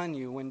upon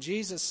you, when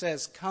Jesus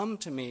says, "Come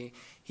to me,"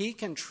 he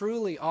can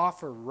truly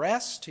offer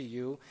rest to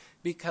you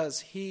because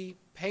he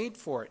paid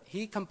for it.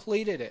 He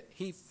completed it.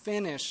 He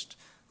finished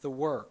the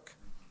work.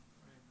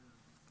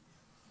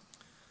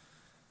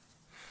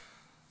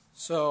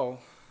 So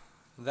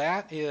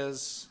that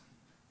is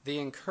the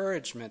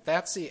encouragement.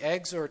 That's the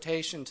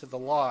exhortation to the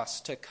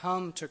lost to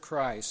come to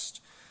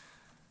Christ.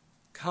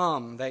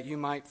 Come that you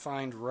might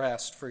find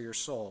rest for your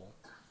soul.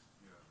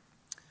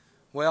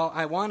 Well,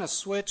 I want to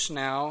switch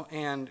now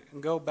and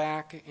go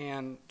back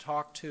and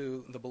talk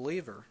to the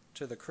believer,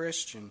 to the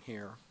Christian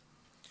here.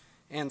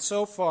 And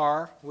so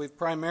far, we've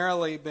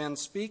primarily been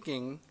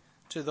speaking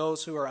to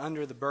those who are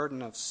under the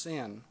burden of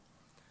sin.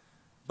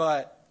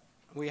 But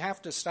we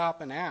have to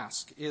stop and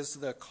ask, is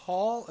the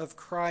call of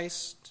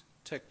Christ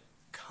to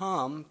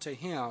come to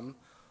him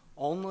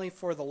only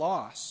for the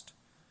lost?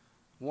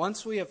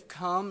 Once we have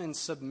come and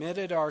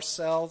submitted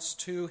ourselves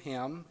to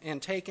him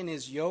and taken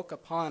his yoke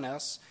upon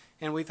us,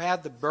 and we've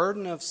had the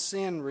burden of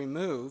sin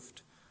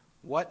removed,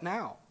 what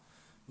now?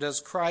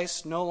 Does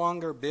Christ no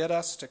longer bid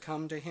us to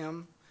come to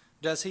him?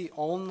 Does he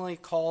only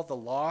call the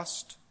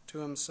lost to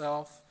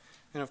himself?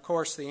 And of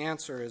course the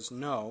answer is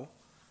no.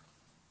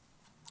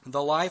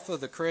 The life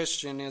of the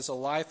Christian is a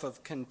life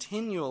of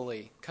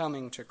continually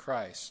coming to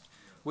Christ.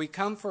 We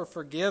come for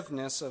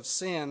forgiveness of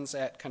sins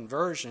at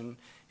conversion,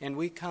 and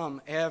we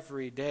come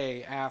every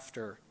day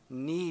after,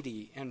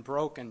 needy and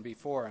broken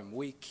before him.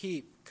 We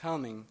keep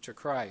coming to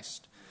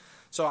Christ.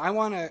 So I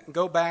want to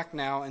go back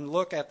now and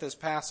look at this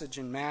passage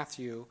in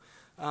Matthew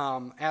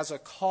as a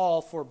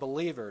call for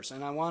believers.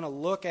 And I want to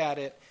look at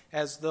it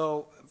as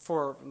though,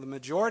 for the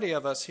majority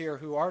of us here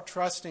who are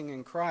trusting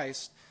in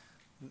Christ,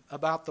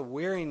 about the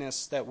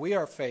weariness that we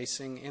are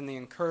facing and the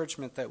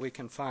encouragement that we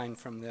can find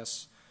from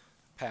this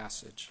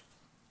passage.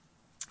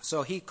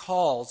 So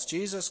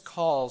Jesus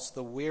calls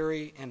the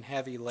weary and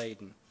heavy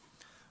laden.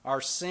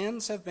 Our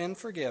sins have been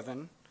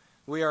forgiven.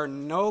 We are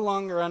no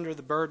longer under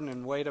the burden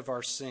and weight of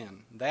our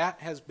sin. That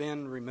has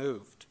been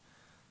removed.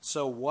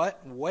 So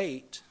what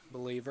weight,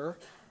 believer,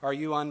 are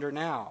you under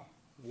now?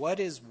 What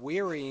is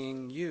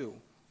wearying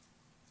you?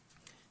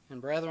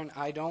 And brethren,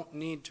 I don't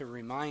need to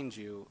remind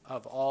you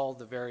of all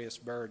the various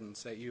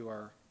burdens that you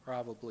are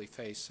probably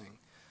facing.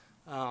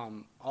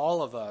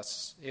 All of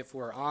us, if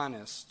we're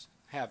honest,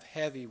 have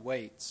heavy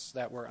weights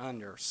that we're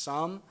under.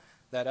 Some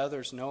that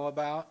others know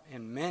about,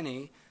 and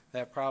many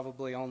that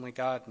probably only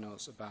God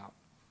knows about.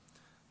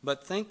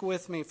 But think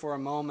with me for a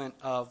moment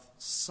of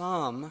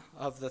some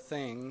of the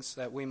things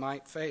that we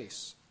might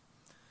face.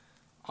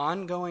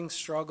 Ongoing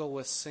struggle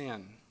with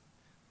sin,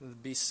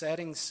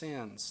 besetting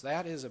sins,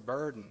 that is a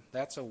burden.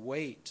 That's a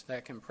weight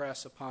that can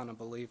press upon a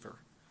believer.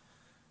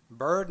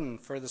 Burden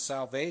for the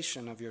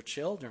salvation of your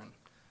children,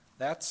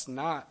 that's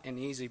not an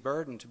easy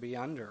burden to be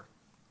under.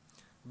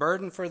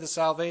 Burden for the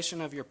salvation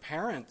of your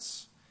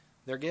parents.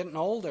 They're getting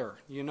older.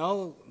 You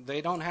know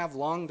they don't have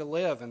long to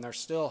live and they're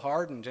still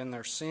hardened in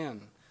their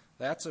sin.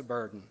 That's a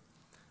burden.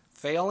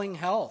 Failing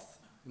health.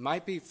 It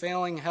might be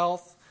failing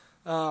health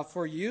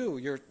for you.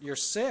 You're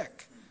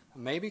sick,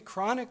 maybe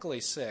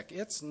chronically sick.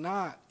 It's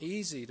not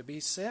easy to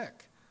be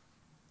sick.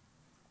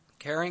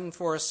 Caring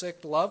for a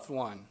sick loved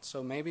one.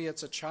 So maybe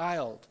it's a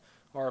child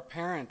or a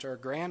parent or a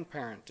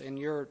grandparent, and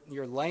you're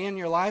laying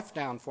your life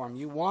down for them.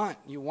 You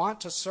want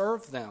to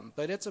serve them,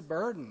 but it's a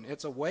burden.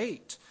 It's a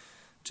weight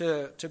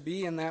to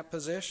be in that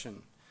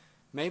position.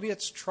 Maybe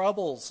it's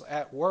troubles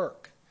at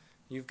work.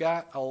 You've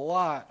got a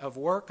lot of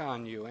work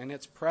on you, and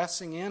it's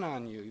pressing in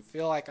on you. You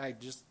feel like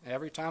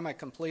every time I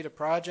complete a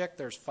project,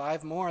 there's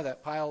 5 more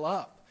that pile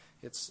up.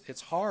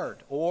 It's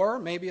hard. Or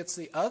maybe it's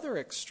the other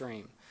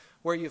extreme,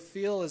 where you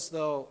feel as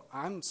though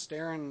I'm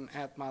staring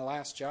at my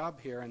last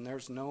job here and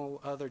there's no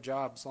other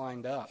jobs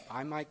lined up.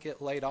 I might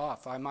get laid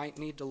off. I might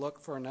need to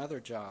look for another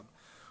job.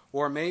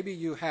 Or maybe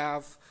you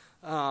have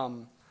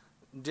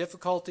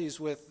difficulties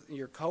with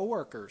your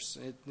coworkers.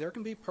 There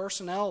can be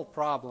personnel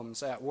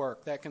problems at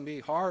work that can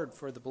be hard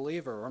for the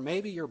believer. Or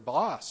maybe your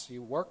boss.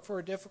 You work for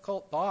a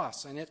difficult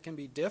boss and it can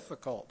be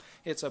difficult.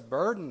 It's a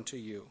burden to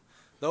you.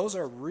 Those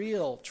are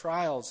real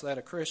trials that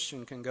a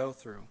Christian can go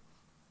through.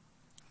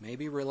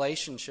 Maybe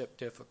relationship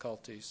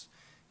difficulties.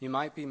 You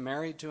might be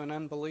married to an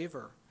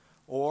unbeliever.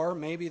 Or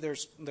maybe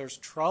there's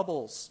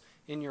troubles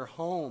in your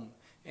home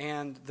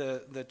and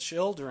the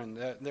children.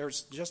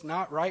 There's just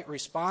not right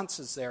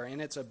responses there,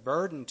 and it's a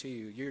burden to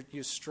you.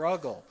 You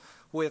struggle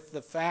with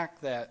the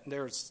fact that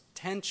there's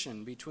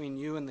tension between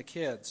you and the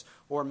kids,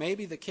 or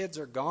maybe the kids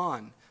are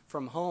gone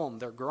from home.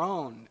 They're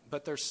grown,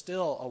 but there's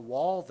still a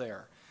wall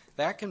there.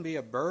 That can be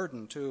a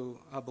burden to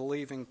a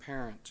believing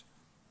parent.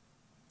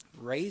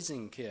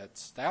 Raising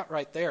kids, that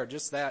right there,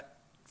 just that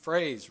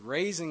phrase,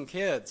 raising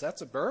kids,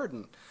 that's a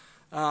burden.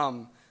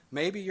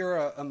 Maybe you're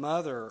a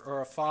mother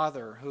or a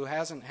father who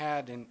hasn't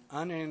had an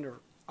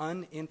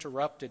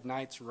uninterrupted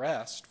night's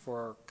rest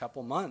for a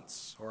couple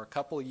months or a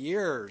couple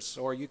years,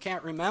 or you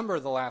can't remember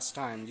the last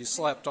time you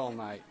slept all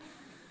night.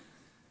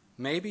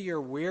 Maybe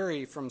you're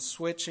weary from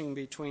switching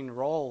between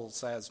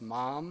roles as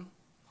mom,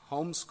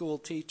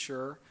 homeschool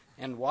teacher,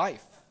 and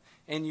wife,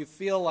 and you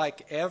feel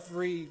like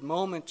every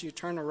moment you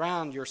turn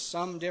around you're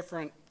some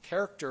different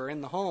character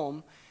in the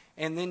home,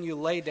 and then you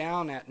lay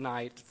down at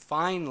night,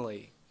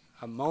 finally,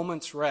 a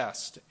moment's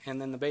rest,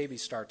 and then the baby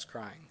starts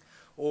crying.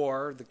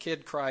 Or the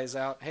kid cries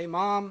out, "Hey,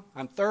 Mom,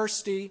 I'm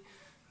thirsty.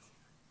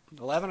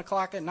 11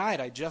 o'clock at night,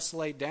 I just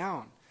laid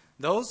down."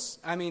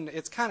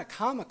 It's kind of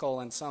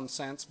comical in some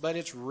sense, but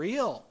it's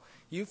real.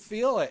 You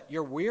feel it.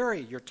 You're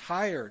weary. You're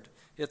tired.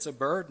 It's a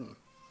burden.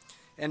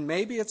 And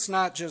maybe it's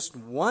not just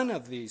one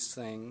of these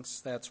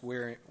things that's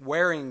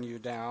wearing you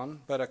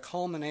down, but a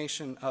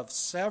culmination of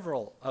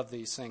several of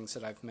these things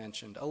that I've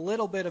mentioned. A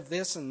little bit of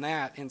this and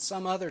that in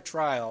some other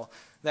trial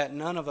that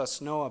none of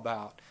us know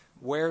about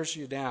wears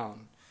you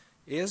down.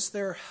 Is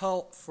there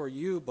help for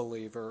you,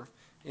 believer,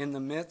 in the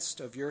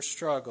midst of your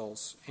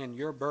struggles and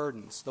your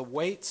burdens, the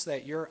weights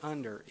that you're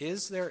under?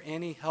 Is there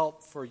any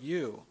help for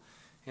you?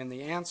 And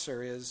the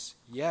answer is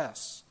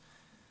yes.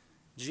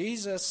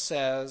 Jesus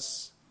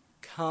says,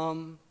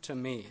 "Come to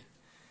me."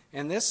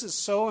 And this is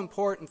so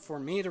important for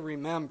me to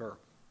remember.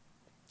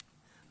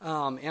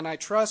 And I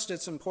trust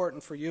it's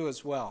important for you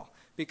as well.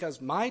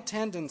 Because my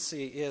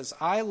tendency is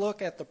I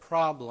look at the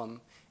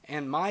problem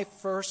and my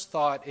first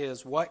thought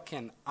is, what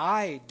can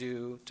I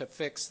do to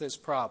fix this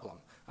problem?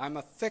 I'm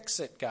a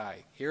fix-it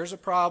guy. Here's a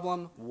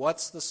problem.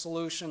 What's the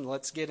solution?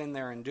 Let's get in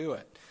there and do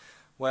it.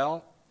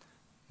 Well,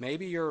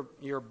 maybe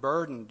you're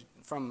burdened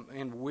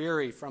and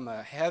weary from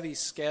a heavy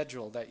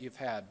schedule that you've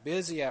had,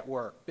 busy at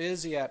work,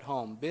 busy at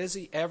home,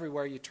 busy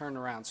everywhere you turn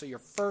around. So your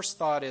first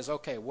thought is,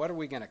 okay, what are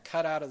we going to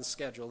cut out of the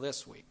schedule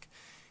this week?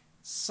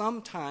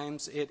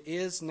 Sometimes it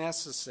is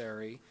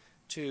necessary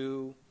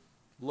to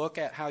look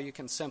at how you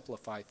can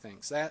simplify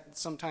things. That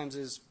sometimes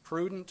is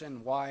prudent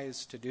and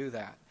wise to do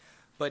that.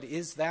 But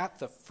is that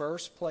the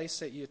first place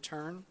that you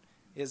turn?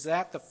 Is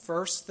that the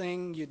first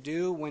thing you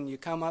do when you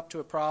come up to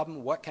a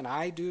problem? What can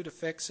I do to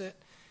fix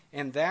it?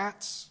 And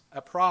that's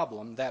a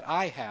problem that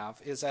I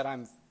have, is that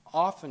I'm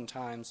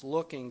oftentimes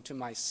looking to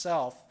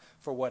myself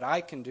for what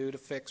I can do to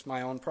fix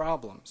my own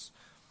problems,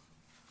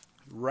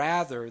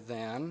 rather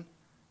than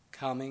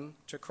coming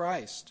to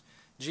Christ.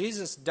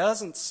 Jesus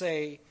doesn't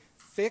say,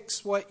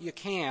 fix what you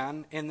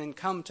can and then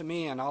come to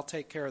me and I'll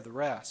take care of the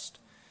rest.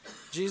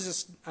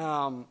 Jesus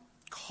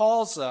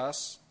calls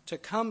us to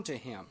come to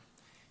him.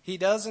 He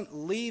doesn't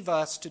leave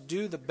us to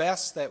do the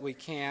best that we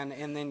can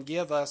and then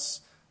give us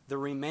the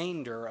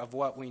remainder of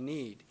what we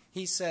need.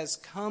 He says,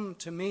 "Come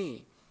to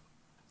me."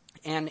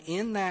 And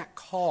in that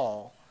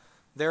call,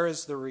 there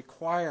is the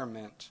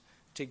requirement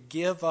to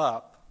give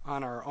up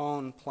on our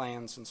own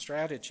plans and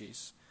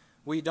strategies.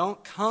 We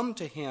don't come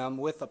to him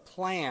with a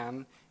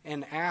plan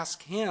and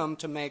ask him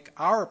to make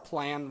our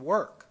plan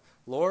work.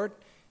 Lord,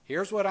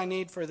 here's what I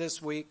need for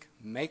this week.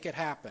 Make it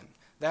happen.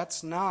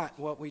 That's not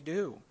what we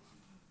do.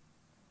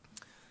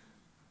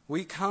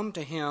 We come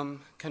to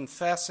him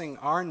confessing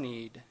our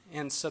need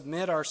and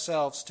submit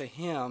ourselves to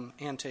him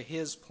and to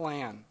his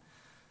plan.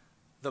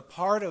 The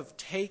part of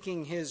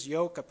taking his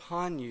yoke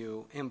upon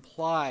you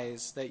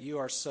implies that you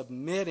are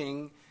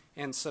submitting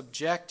and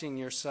subjecting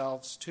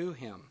yourselves to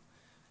him.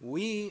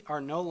 We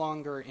are no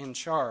longer in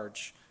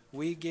charge.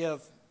 We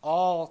give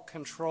all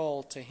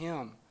control to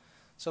him.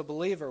 So,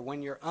 believer,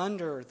 when you're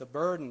under the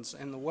burdens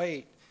and the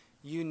weight,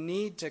 you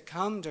need to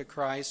come to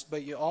Christ,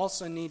 but you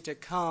also need to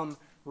come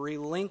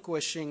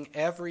relinquishing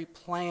every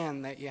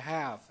plan that you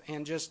have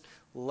and just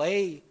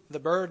lay the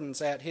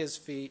burdens at his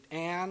feet,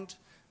 and,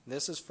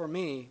 this is for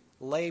me,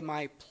 lay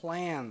my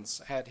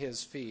plans at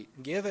his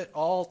feet. Give it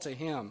all to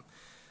him.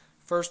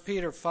 1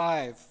 Peter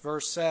 5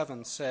 verse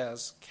 7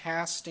 says,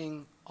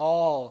 "Casting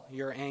all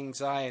your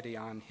anxiety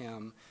on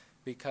him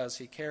because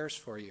he cares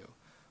for you."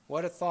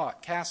 What a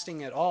thought.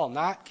 Casting it all.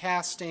 Not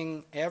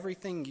casting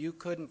everything you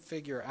couldn't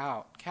figure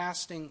out.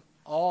 Casting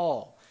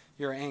all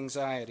your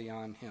anxiety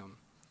on him.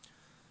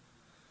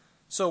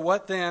 So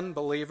what then,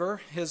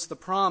 believer, is the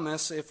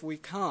promise if we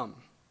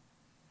come?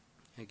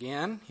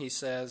 Again, he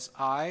says,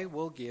 "I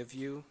will give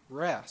you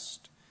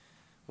rest."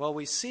 Well,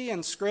 we see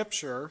in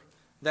Scripture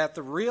that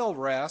the real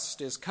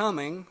rest is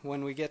coming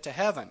when we get to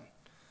heaven.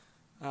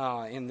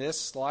 In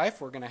this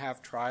life, we're going to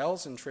have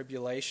trials and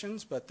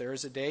tribulations, but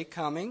there's a day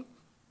coming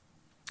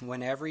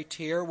when every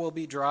tear will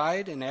be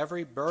dried and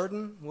every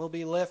burden will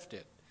be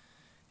lifted.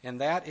 And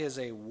that is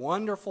a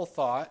wonderful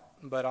thought.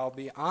 but I'll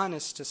be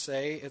honest to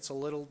say it's a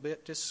little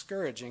bit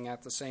discouraging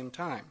at the same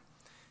time.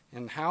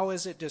 And how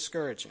is it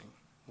discouraging?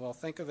 Well,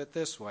 think of it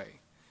this way.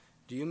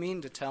 Do you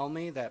mean to tell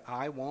me that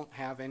I won't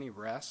have any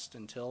rest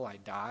until I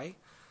die?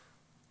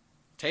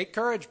 Take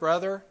courage,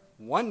 brother.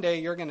 One day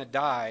you're going to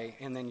die,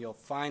 and then you'll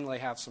finally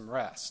have some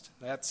rest.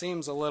 That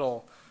seems a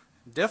little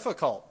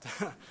difficult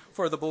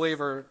for the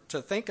believer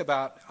to think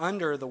about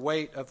under the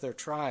weight of their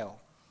trial.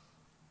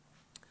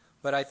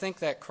 But I think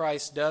that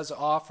Christ does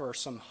offer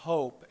some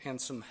hope and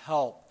some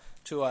help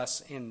to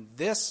us in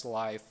this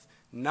life,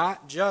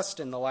 not just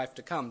in the life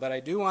to come. But I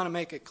do want to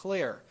make it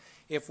clear,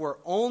 if we're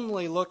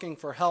only looking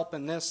for help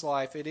in this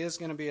life, it is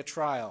going to be a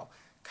trial.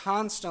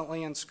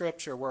 Constantly in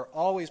Scripture, we're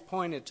always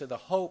pointed to the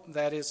hope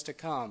that is to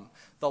come,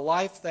 the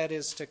life that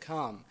is to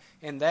come.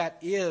 And that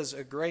is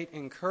a great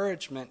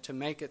encouragement to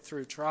make it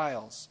through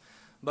trials.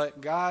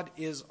 But God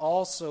is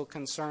also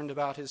concerned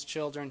about His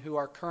children who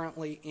are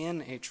currently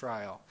in a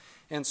trial.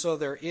 And so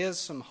there is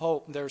some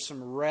hope, there's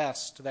some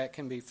rest that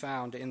can be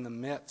found in the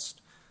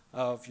midst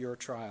of your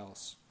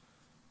trials.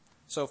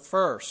 So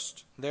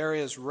first, there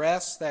is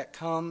rest that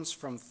comes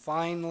from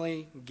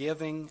finally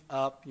giving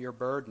up your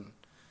burden.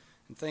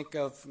 And think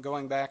of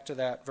going back to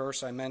that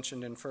verse I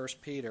mentioned in 1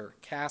 Peter,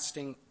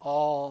 casting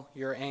all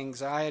your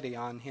anxiety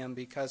on Him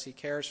because He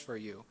cares for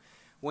you.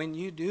 When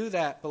you do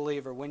that,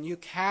 believer, when you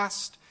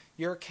cast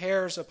your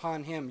cares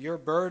upon Him, your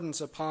burdens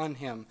upon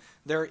Him,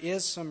 there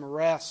is some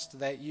rest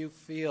that you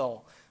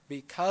feel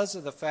because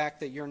of the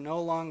fact that you're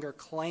no longer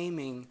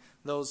claiming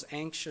those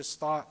anxious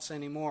thoughts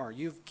anymore.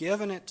 You've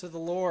given it to the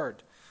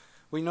Lord.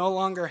 We no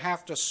longer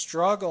have to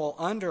struggle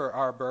under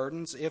our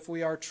burdens if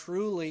we are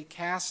truly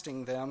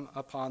casting them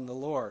upon the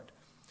Lord.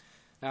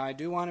 Now, I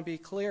do want to be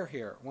clear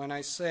here. When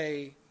I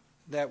say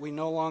that we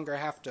no longer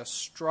have to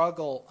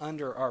struggle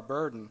under our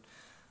burden,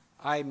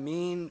 I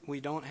mean we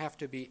don't have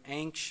to be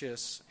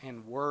anxious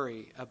and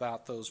worry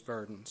about those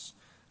burdens.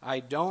 I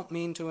don't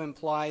mean to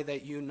imply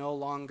that you no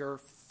longer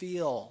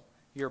feel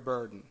your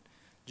burden.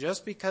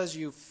 Just because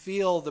you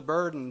feel the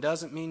burden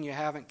doesn't mean you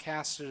haven't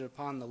cast it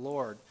upon the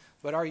Lord.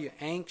 But are you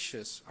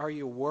anxious? Are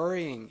you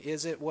worrying?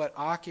 Is it what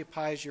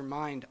occupies your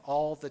mind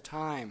all the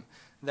time?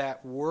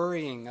 That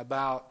worrying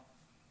about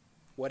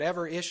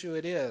whatever issue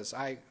it is,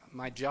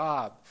 my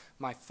job,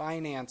 my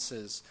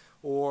finances,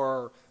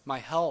 or my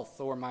health,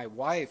 or my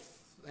wife,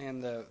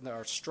 and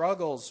our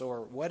struggles,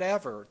 or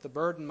whatever the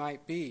burden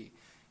might be.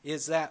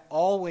 Is that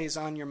always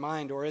on your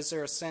mind, or is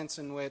there a sense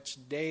in which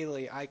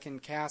daily I can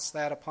cast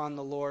that upon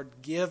the Lord,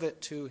 give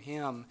it to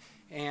Him,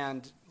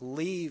 and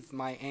leave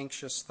my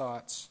anxious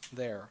thoughts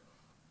there?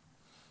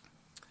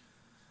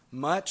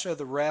 Much of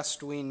the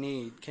rest we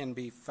need can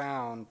be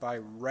found by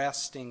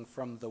resting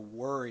from the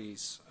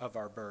worries of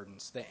our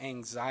burdens, the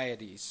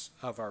anxieties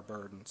of our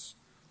burdens.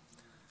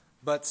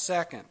 But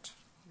second,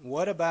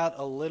 what about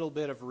a little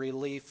bit of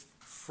relief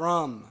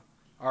from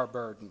our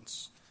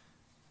burdens?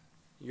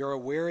 You're a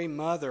weary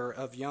mother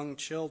of young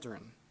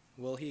children.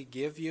 Will He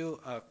give you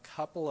a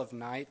couple of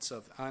nights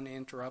of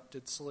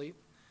uninterrupted sleep?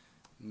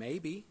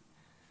 Maybe.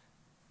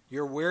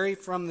 You're weary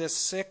from this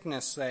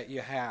sickness that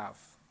you have.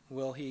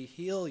 Will He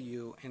heal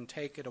you and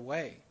take it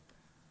away?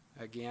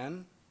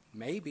 Again,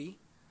 maybe.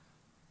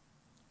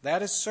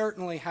 That is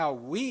certainly how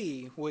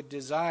we would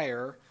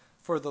desire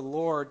for the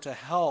Lord to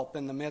help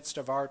in the midst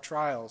of our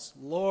trials.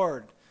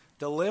 Lord,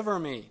 deliver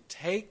me.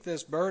 Take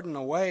this burden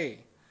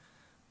away.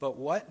 But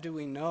what do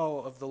we know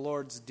of the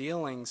Lord's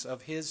dealings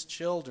of His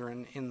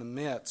children in the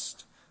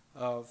midst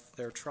of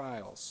their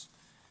trials?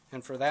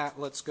 And for that,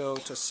 let's go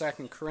to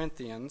 2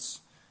 Corinthians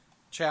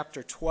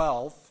chapter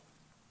 12.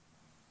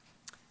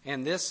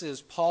 And this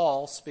is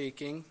Paul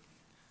speaking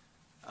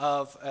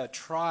of a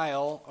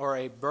trial or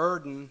a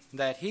burden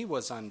that he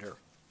was under.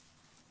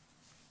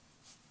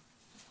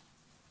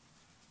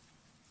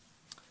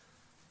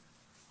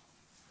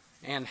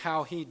 And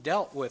how he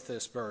dealt with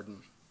this burden.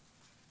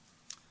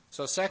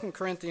 So 2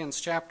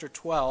 Corinthians chapter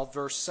 12,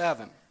 verse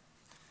 7.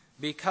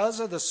 Because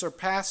of the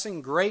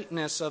surpassing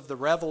greatness of the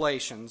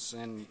revelations,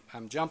 and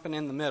I'm jumping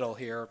in the middle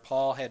here,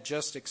 Paul had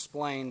just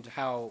explained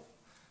how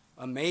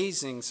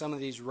amazing some of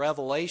these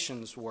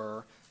revelations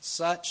were,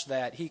 such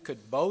that he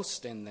could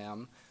boast in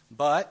them.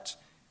 But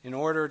in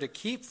order to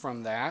keep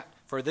from that,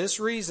 for this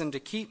reason, to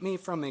keep me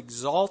from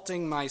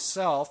exalting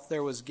myself,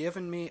 there was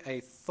given me a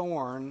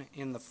thorn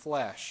in the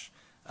flesh,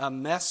 a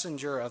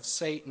messenger of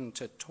Satan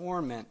to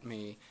torment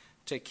me,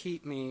 to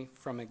keep me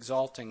from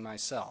exalting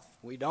myself.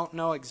 We don't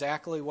know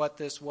exactly what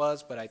this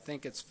was, but I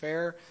think it's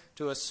fair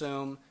to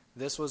assume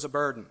this was a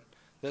burden.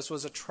 This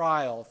was a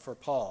trial for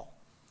Paul.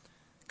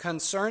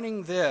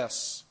 Concerning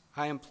this,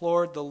 I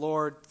implored the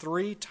Lord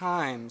 3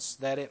 times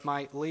that it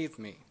might leave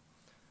me.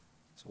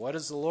 So what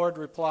does the Lord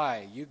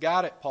reply? You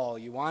got it, Paul.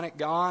 You want it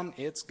gone?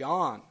 It's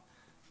gone.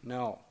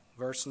 No.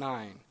 Verse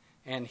 9.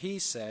 And He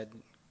said,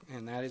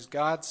 and that is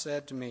God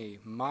said to me,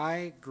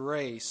 my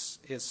grace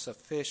is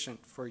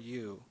sufficient for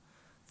you,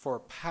 for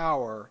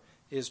power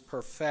is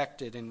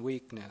perfected in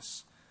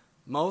weakness.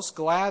 Most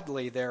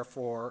gladly,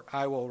 therefore,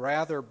 I will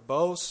rather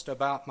boast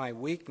about my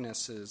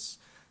weaknesses,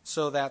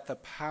 so that the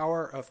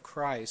power of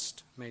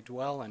Christ may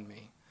dwell in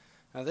me.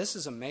 Now this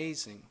is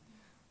amazing.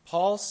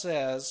 Paul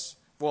says,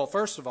 well,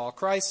 first of all,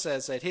 Christ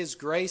says that his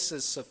grace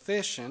is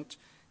sufficient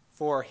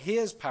for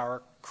his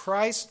power.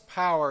 Christ's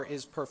power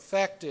is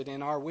perfected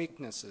in our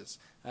weaknesses.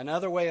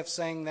 Another way of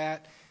saying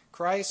that,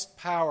 Christ's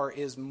power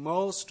is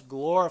most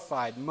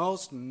glorified,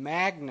 most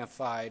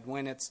magnified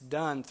when it's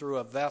done through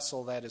a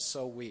vessel that is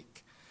so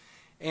weak.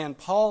 And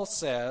Paul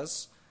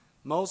says,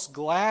 most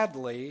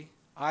gladly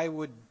I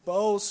would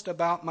boast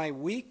about my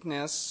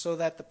weakness so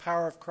that the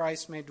power of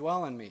Christ may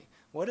dwell in me.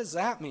 What does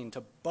that mean,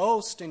 to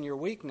boast in your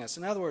weakness?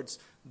 In other words,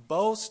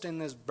 boast in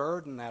this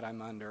burden that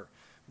I'm under.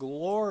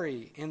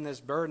 Glory in this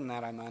burden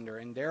that I'm under.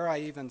 And dare I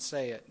even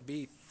say it,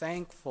 be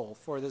thankful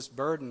for this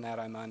burden that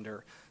I'm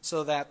under,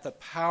 so that the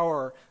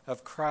power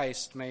of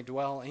Christ may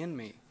dwell in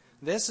me.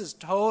 This is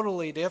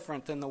totally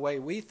different than the way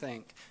we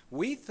think.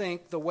 We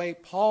think the way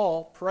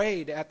Paul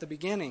prayed at the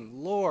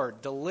beginning,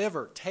 Lord,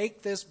 deliver,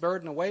 take this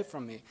burden away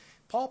from me.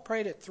 Paul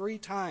prayed it 3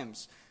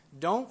 times.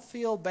 Don't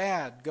feel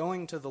bad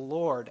going to the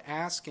Lord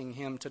asking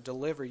Him to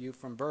deliver you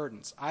from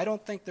burdens. I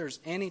don't think there's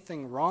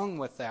anything wrong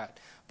with that,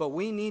 but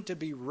we need to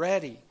be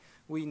ready.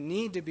 We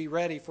need to be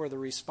ready for the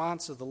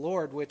response of the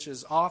Lord, which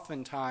is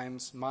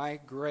oftentimes, my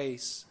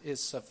grace is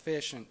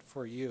sufficient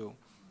for you.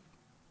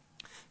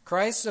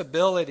 Christ's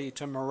ability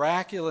to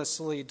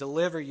miraculously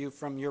deliver you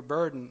from your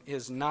burden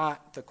is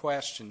not the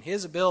question.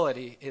 His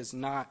ability is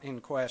not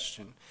in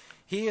question.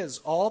 He is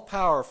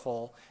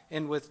all-powerful,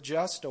 and with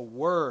just a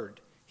word,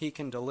 He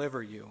can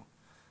deliver you.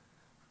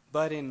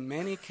 But in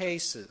many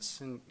cases,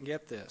 and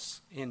get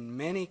this, in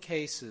many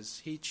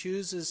cases, He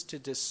chooses to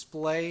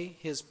display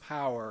His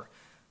power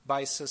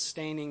by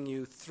sustaining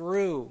you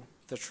through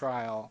the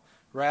trial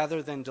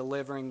rather than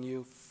delivering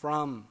you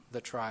from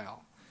the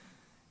trial.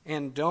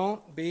 And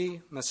don't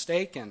be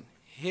mistaken,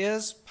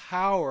 His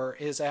power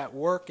is at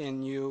work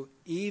in you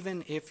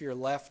even if you're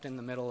left in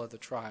the middle of the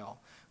trial.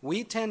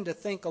 We tend to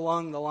think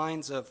along the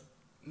lines of,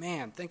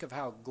 man, think of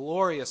how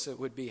glorious it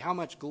would be, how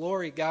much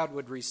glory God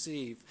would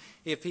receive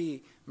if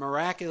He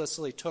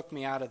miraculously took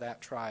me out of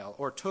that trial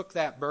or took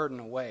that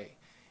burden away.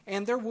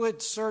 And there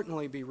would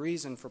certainly be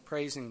reason for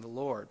praising the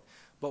Lord,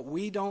 but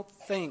we don't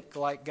think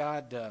like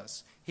God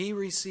does. He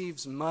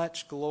receives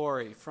much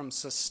glory from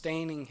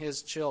sustaining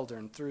His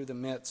children through the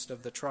midst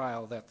of the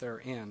trial that they're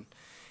in.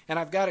 And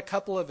I've got a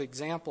couple of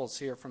examples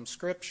here from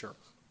Scripture.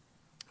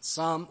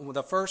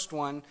 The first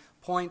one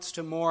points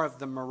to more of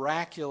the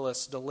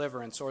miraculous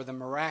deliverance or the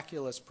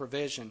miraculous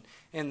provision,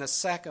 and the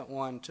second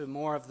one to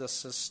more of the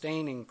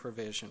sustaining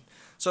provision.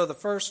 So the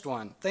first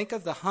one, think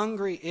of the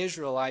hungry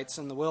Israelites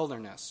in the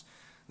wilderness.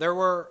 There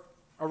were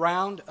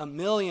around 1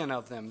 million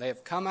of them. They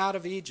have come out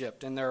of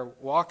Egypt and they're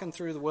walking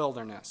through the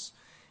wilderness,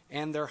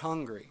 and they're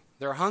hungry.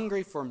 They're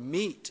hungry for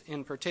meat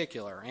in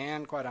particular,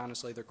 and quite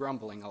honestly, they're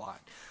grumbling a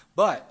lot.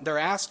 But they're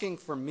asking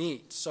for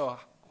meat. So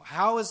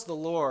how is the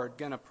Lord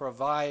going to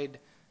provide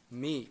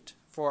meat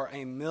for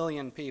 1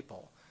 million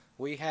people?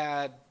 We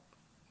had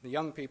the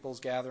young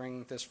people's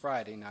gathering this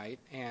Friday night,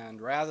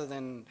 and rather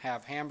than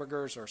have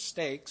hamburgers or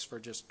steaks for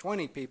just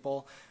 20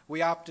 people,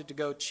 we opted to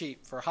go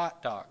cheap for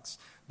hot dogs.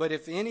 But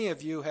if any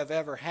of you have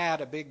ever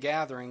had a big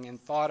gathering and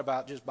thought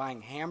about just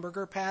buying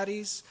hamburger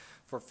patties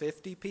for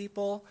 50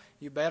 people,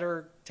 you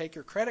better take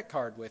your credit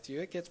card with you.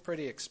 It gets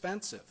pretty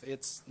expensive.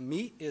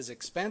 Meat is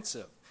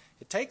expensive.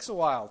 It takes a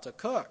while to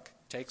cook.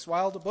 It takes a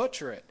while to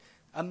butcher it.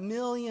 1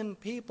 million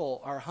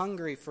people are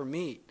hungry for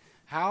meat.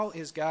 How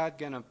is God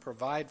going to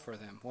provide for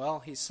them? Well,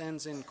 He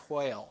sends in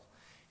quail.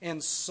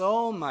 And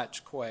so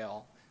much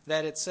quail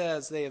that it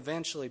says they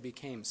eventually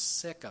became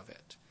sick of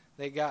it.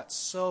 They got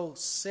so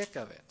sick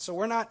of it. So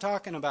we're not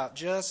talking about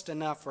just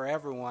enough for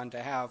everyone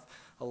to have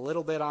a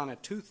little bit on a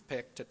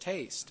toothpick to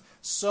taste.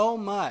 So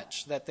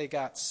much that they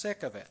got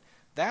sick of it.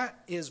 That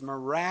is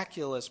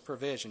miraculous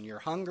provision. You're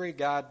hungry,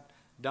 God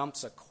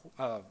dumps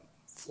a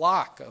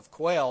flock of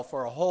quail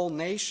for a whole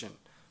nation.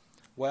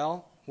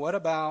 Well, what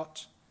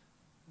about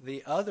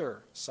the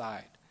other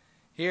side?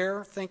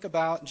 Here, think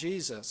about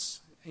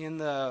Jesus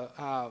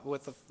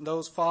with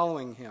those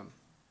following Him.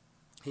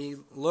 He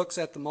looks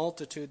at the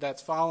multitude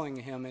that's following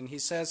Him, and He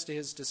says to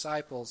His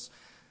disciples,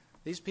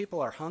 these people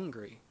are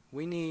hungry.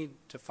 We need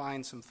to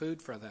find some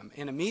food for them.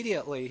 And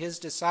immediately His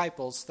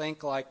disciples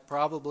think like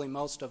probably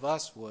most of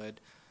us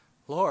would,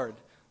 Lord,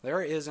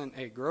 there isn't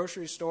a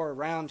grocery store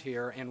around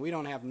here, and we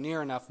don't have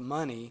near enough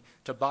money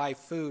to buy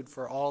food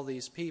for all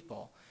these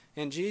people.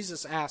 And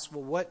Jesus asks,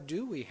 well, what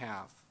do we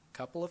have? A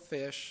couple of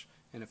fish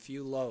and a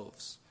few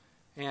loaves.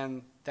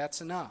 And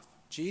that's enough.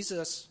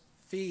 Jesus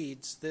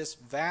feeds this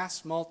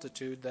vast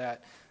multitude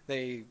that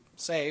they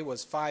say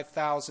was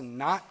 5,000,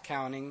 not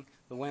counting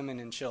the women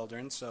and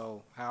children,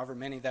 so however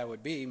many that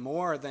would be,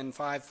 more than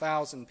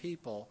 5,000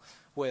 people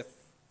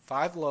with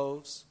 5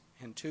 loaves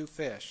and 2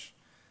 fish.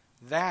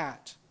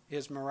 That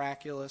is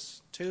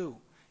miraculous too.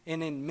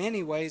 And in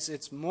many ways,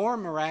 it's more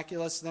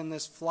miraculous than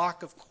this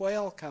flock of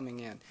quail coming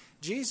in.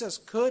 Jesus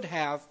could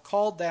have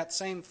called that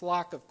same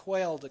flock of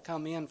quail to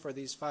come in for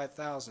these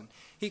 5,000.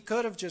 He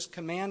could have just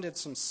commanded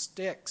some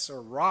sticks or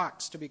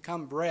rocks to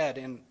become bread,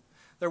 and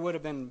there would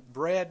have been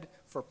bread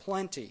for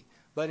plenty.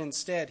 But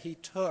instead, he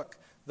took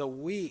the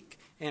weak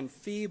and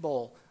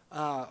feeble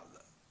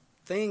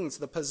things,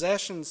 the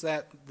possessions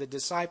that the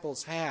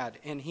disciples had,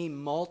 and he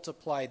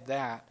multiplied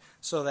that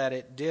so that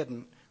it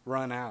didn't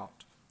run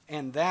out.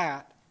 And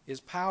that is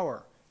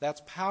power.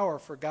 That's power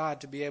for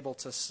God to be able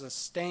to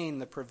sustain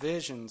the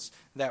provisions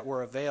that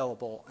were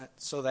available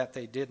so that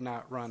they did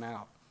not run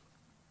out.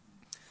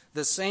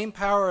 The same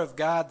power of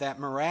God that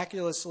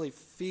miraculously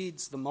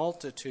feeds the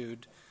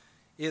multitude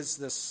is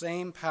the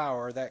same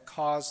power that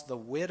caused the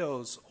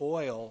widow's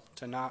oil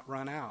to not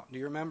run out. Do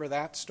you remember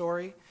that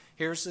story?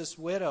 Here's this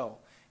widow,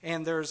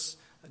 and there's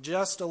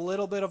just a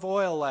little bit of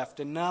oil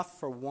left, enough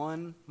for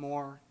one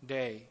more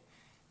day.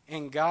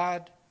 And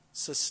God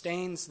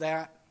sustains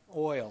that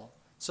oil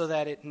so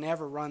that it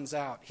never runs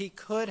out. He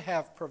could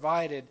have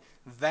provided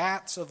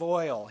vats of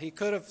oil. He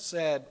could have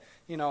said,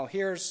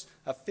 here's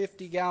a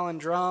 50-gallon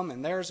drum,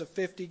 and there's a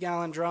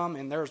 50-gallon drum,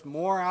 and there's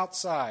more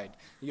outside.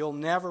 You'll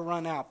never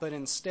run out. But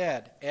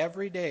instead,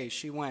 every day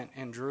she went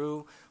and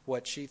drew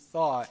what she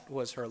thought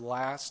was her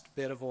last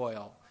bit of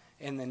oil.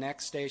 And the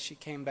next day she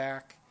came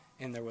back,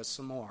 and there was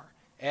some more.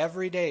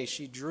 Every day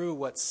she drew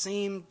what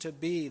seemed to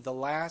be the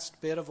last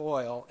bit of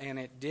oil, and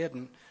it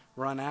didn't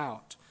run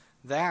out.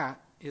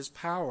 That is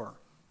power.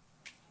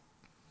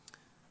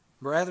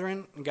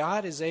 Brethren,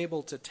 God is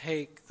able to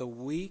take the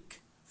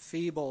weak,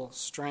 feeble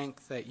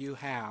strength that you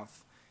have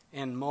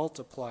and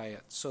multiply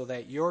it so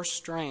that your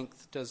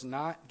strength does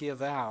not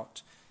give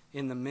out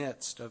in the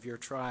midst of your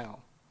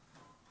trial.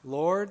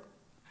 Lord,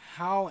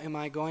 how am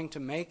I going to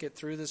make it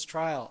through this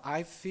trial?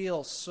 I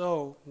feel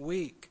so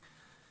weak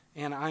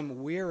and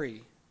I'm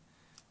weary.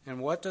 And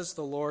what does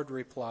the Lord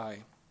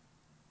reply?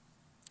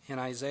 In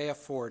Isaiah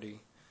 40,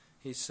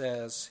 he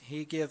says,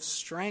 He gives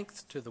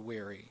strength to the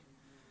weary,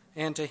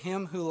 and to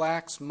him who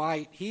lacks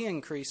might, he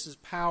increases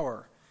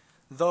power.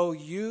 Though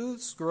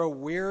youths grow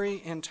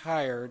weary and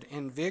tired,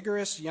 and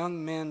vigorous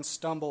young men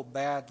stumble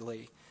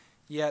badly,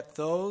 yet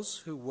those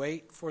who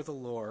wait for the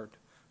Lord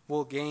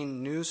will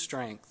gain new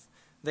strength.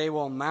 They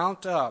will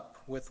mount up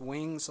with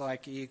wings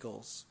like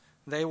eagles.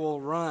 They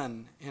will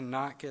run and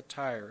not get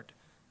tired.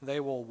 They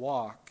will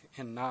walk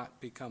and not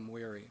become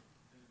weary.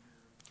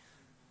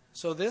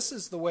 So this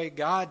is the way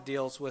God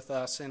deals with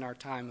us in our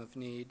time of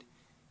need.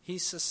 He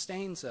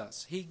sustains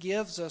us. He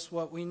gives us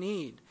what we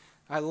need.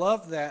 I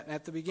love that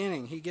at the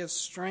beginning. He gives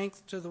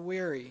strength to the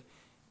weary.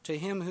 To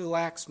him who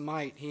lacks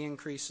might, he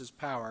increases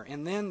power.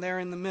 And then there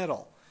in the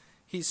middle,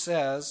 he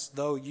says,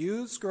 though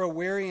youths grow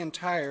weary and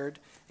tired,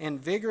 and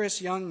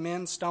vigorous young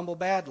men stumble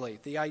badly.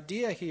 The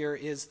idea here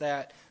is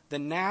that the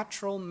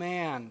natural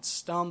man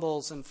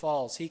stumbles and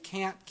falls. He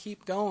can't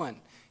keep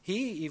going.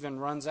 He even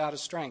runs out of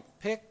strength.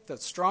 Pick the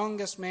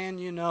strongest man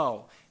you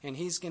know, and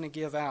he's going to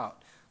give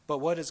out. But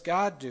what does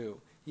God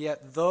do?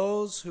 Yet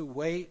those who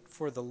wait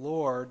for the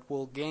Lord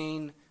will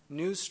gain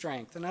new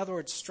strength. In other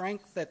words,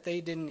 strength that they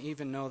didn't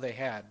even know they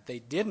had. They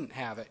didn't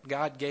have it.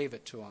 God gave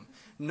it to them.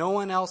 No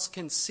one else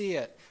can see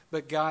it,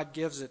 but God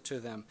gives it to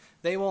them.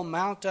 They will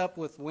mount up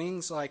with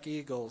wings like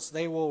eagles.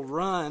 They will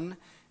run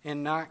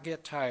and not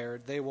get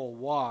tired. They will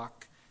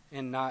walk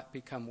and not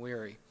become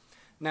weary.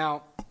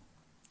 Now,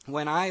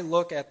 when I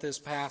look at this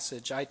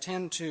passage, I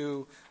tend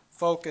to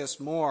focus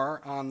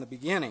more on the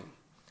beginning,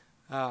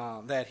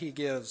 that he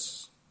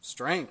gives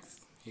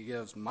strength, he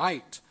gives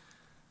might,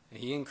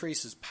 he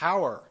increases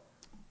power.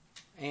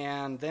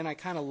 And then I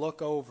kind of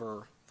look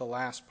over the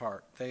last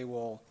part. They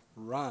will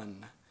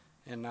run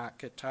and not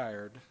get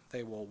tired.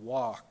 They will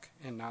walk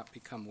and not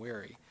become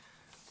weary.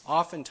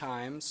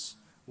 Oftentimes,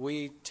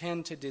 we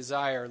tend to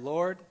desire,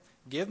 Lord,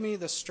 give me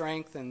the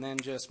strength and then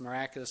just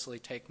miraculously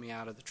take me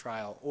out of the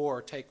trial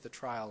or take the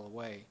trial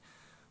away.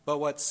 But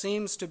what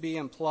seems to be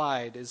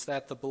implied is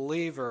that the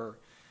believer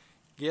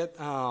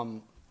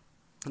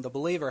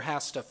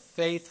has to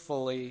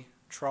faithfully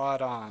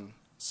trot on,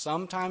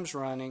 sometimes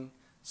running,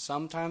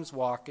 sometimes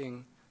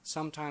walking,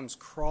 sometimes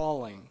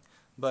crawling,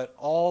 but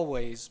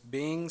always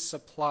being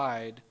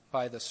supplied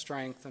by the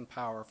strength and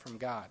power from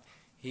God.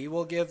 He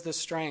will give the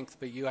strength,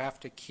 but you have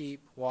to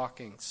keep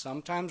walking,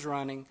 sometimes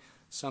running,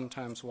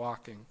 sometimes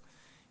walking.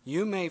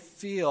 You may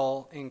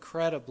feel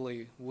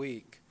incredibly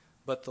weak,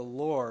 but the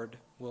Lord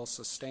will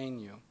sustain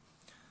you.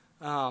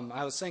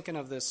 I was thinking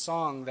of this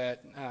song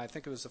that I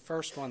think it was the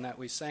first one that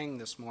we sang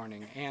this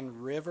morning,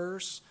 and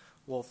rivers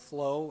will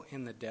flow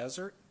in the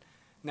desert.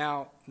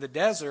 Now, the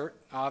desert,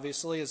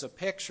 obviously, is a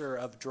picture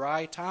of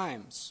dry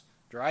times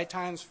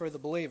for the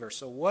believer.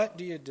 So what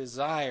do you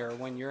desire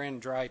when you're in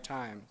dry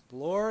time?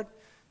 Lord,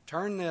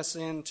 turn this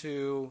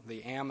into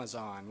the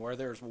Amazon, where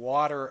there's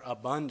water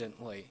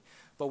abundantly.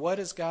 But what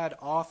does God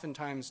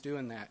oftentimes do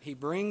in that? He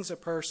brings a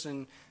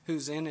person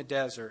who's in a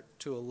desert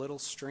to a little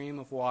stream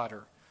of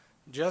water.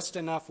 Just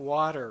enough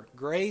water,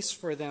 grace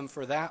for them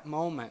for that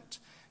moment.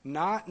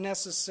 Not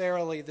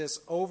necessarily this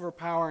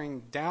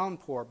overpowering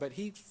downpour, but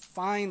he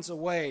finds a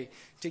way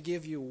to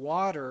give you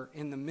water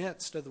in the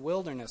midst of the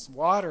wilderness,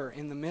 water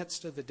in the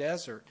midst of the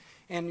desert.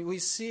 And we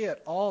see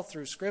it all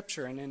through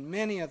Scripture and in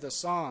many of the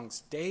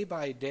songs, day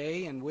by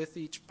day and with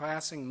each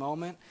passing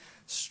moment.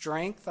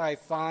 strength I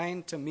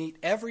find to meet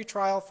every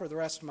trial for the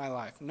rest of my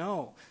life.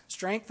 No,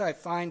 strength I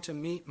find to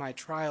meet my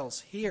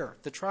trials here,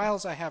 the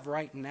trials I have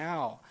right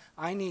now.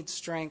 I need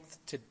strength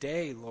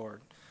today,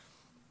 Lord.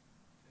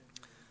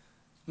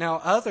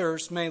 Now,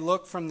 others may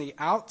look from the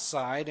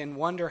outside and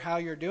wonder how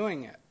you're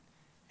doing it.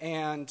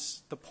 And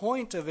the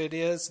point of it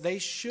is they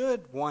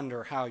should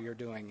wonder how you're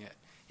doing it.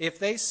 If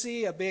they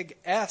see a big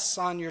S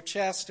on your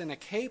chest and a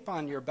cape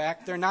on your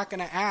back, they're not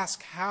going to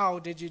ask, how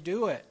did you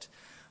do it?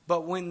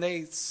 But when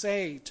they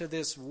say to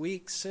this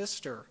weak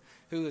sister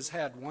who has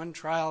had one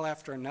trial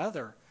after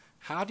another,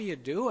 how do you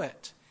do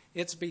it?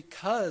 It's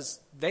because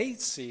they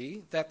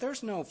see that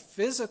there's no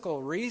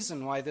physical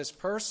reason why this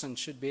person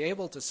should be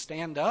able to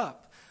stand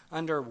up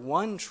under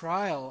one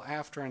trial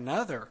after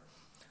another.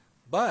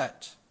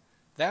 But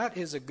that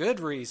is a good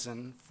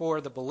reason for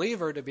the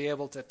believer to be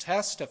able to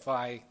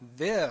testify,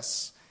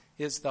 this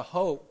is the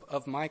hope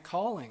of my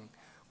calling.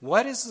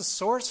 What is the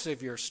source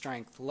of your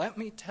strength? Let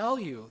me tell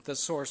you the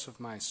source of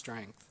my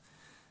strength.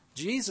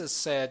 Jesus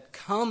said,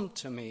 come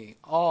to me,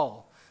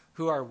 all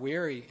who are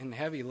weary and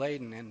heavy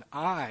laden, and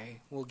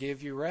I will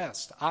give you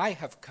rest. I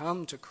have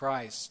come to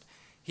Christ.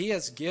 He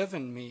has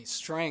given me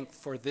strength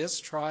for this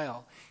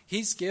trial.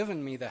 He's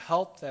given me the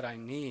help that I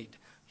need.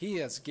 He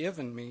has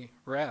given me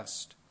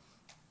rest.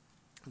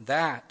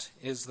 That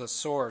is the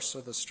source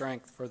of the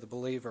strength for the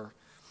believer.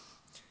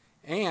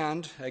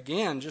 And,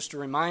 again, just a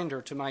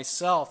reminder to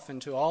myself and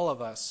to all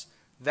of us,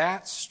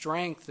 that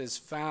strength is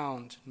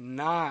found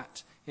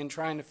not in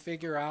trying to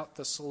figure out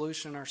the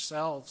solution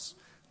ourselves.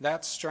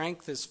 That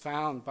strength is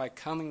found by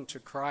coming to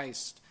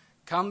Christ.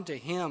 Come to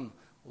Him.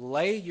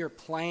 Lay your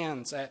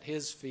plans at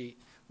His feet.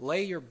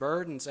 Lay your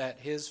burdens at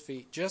His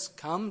feet. Just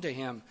come to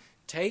Him.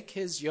 Take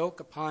His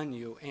yoke upon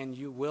you, and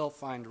you will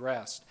find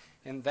rest.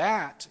 And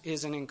that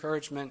is an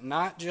encouragement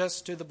not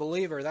just to the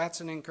believer.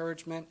 That's an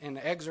encouragement and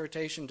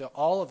exhortation to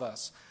all of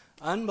us.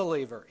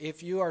 Unbeliever,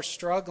 if you are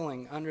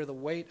struggling under the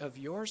weight of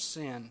your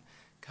sin,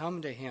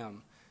 come to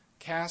Him.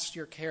 Cast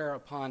your care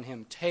upon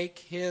Him. Take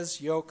His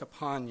yoke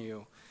upon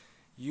you.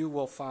 You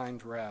will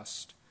find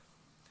rest.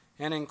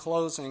 And in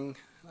closing,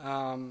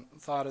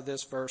 thought of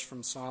this verse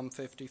from Psalm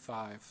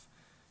 55.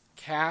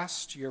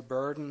 Cast your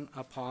burden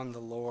upon the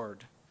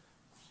Lord,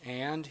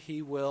 and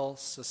He will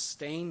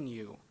sustain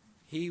you.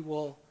 He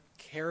will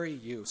carry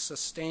you,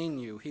 sustain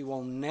you. He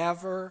will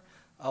never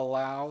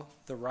allow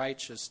the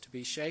righteous to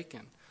be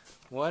shaken.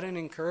 What an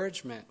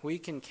encouragement. We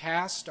can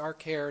cast our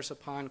cares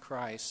upon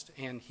Christ,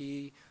 and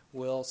He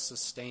will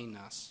sustain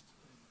us.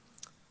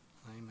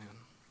 Amen.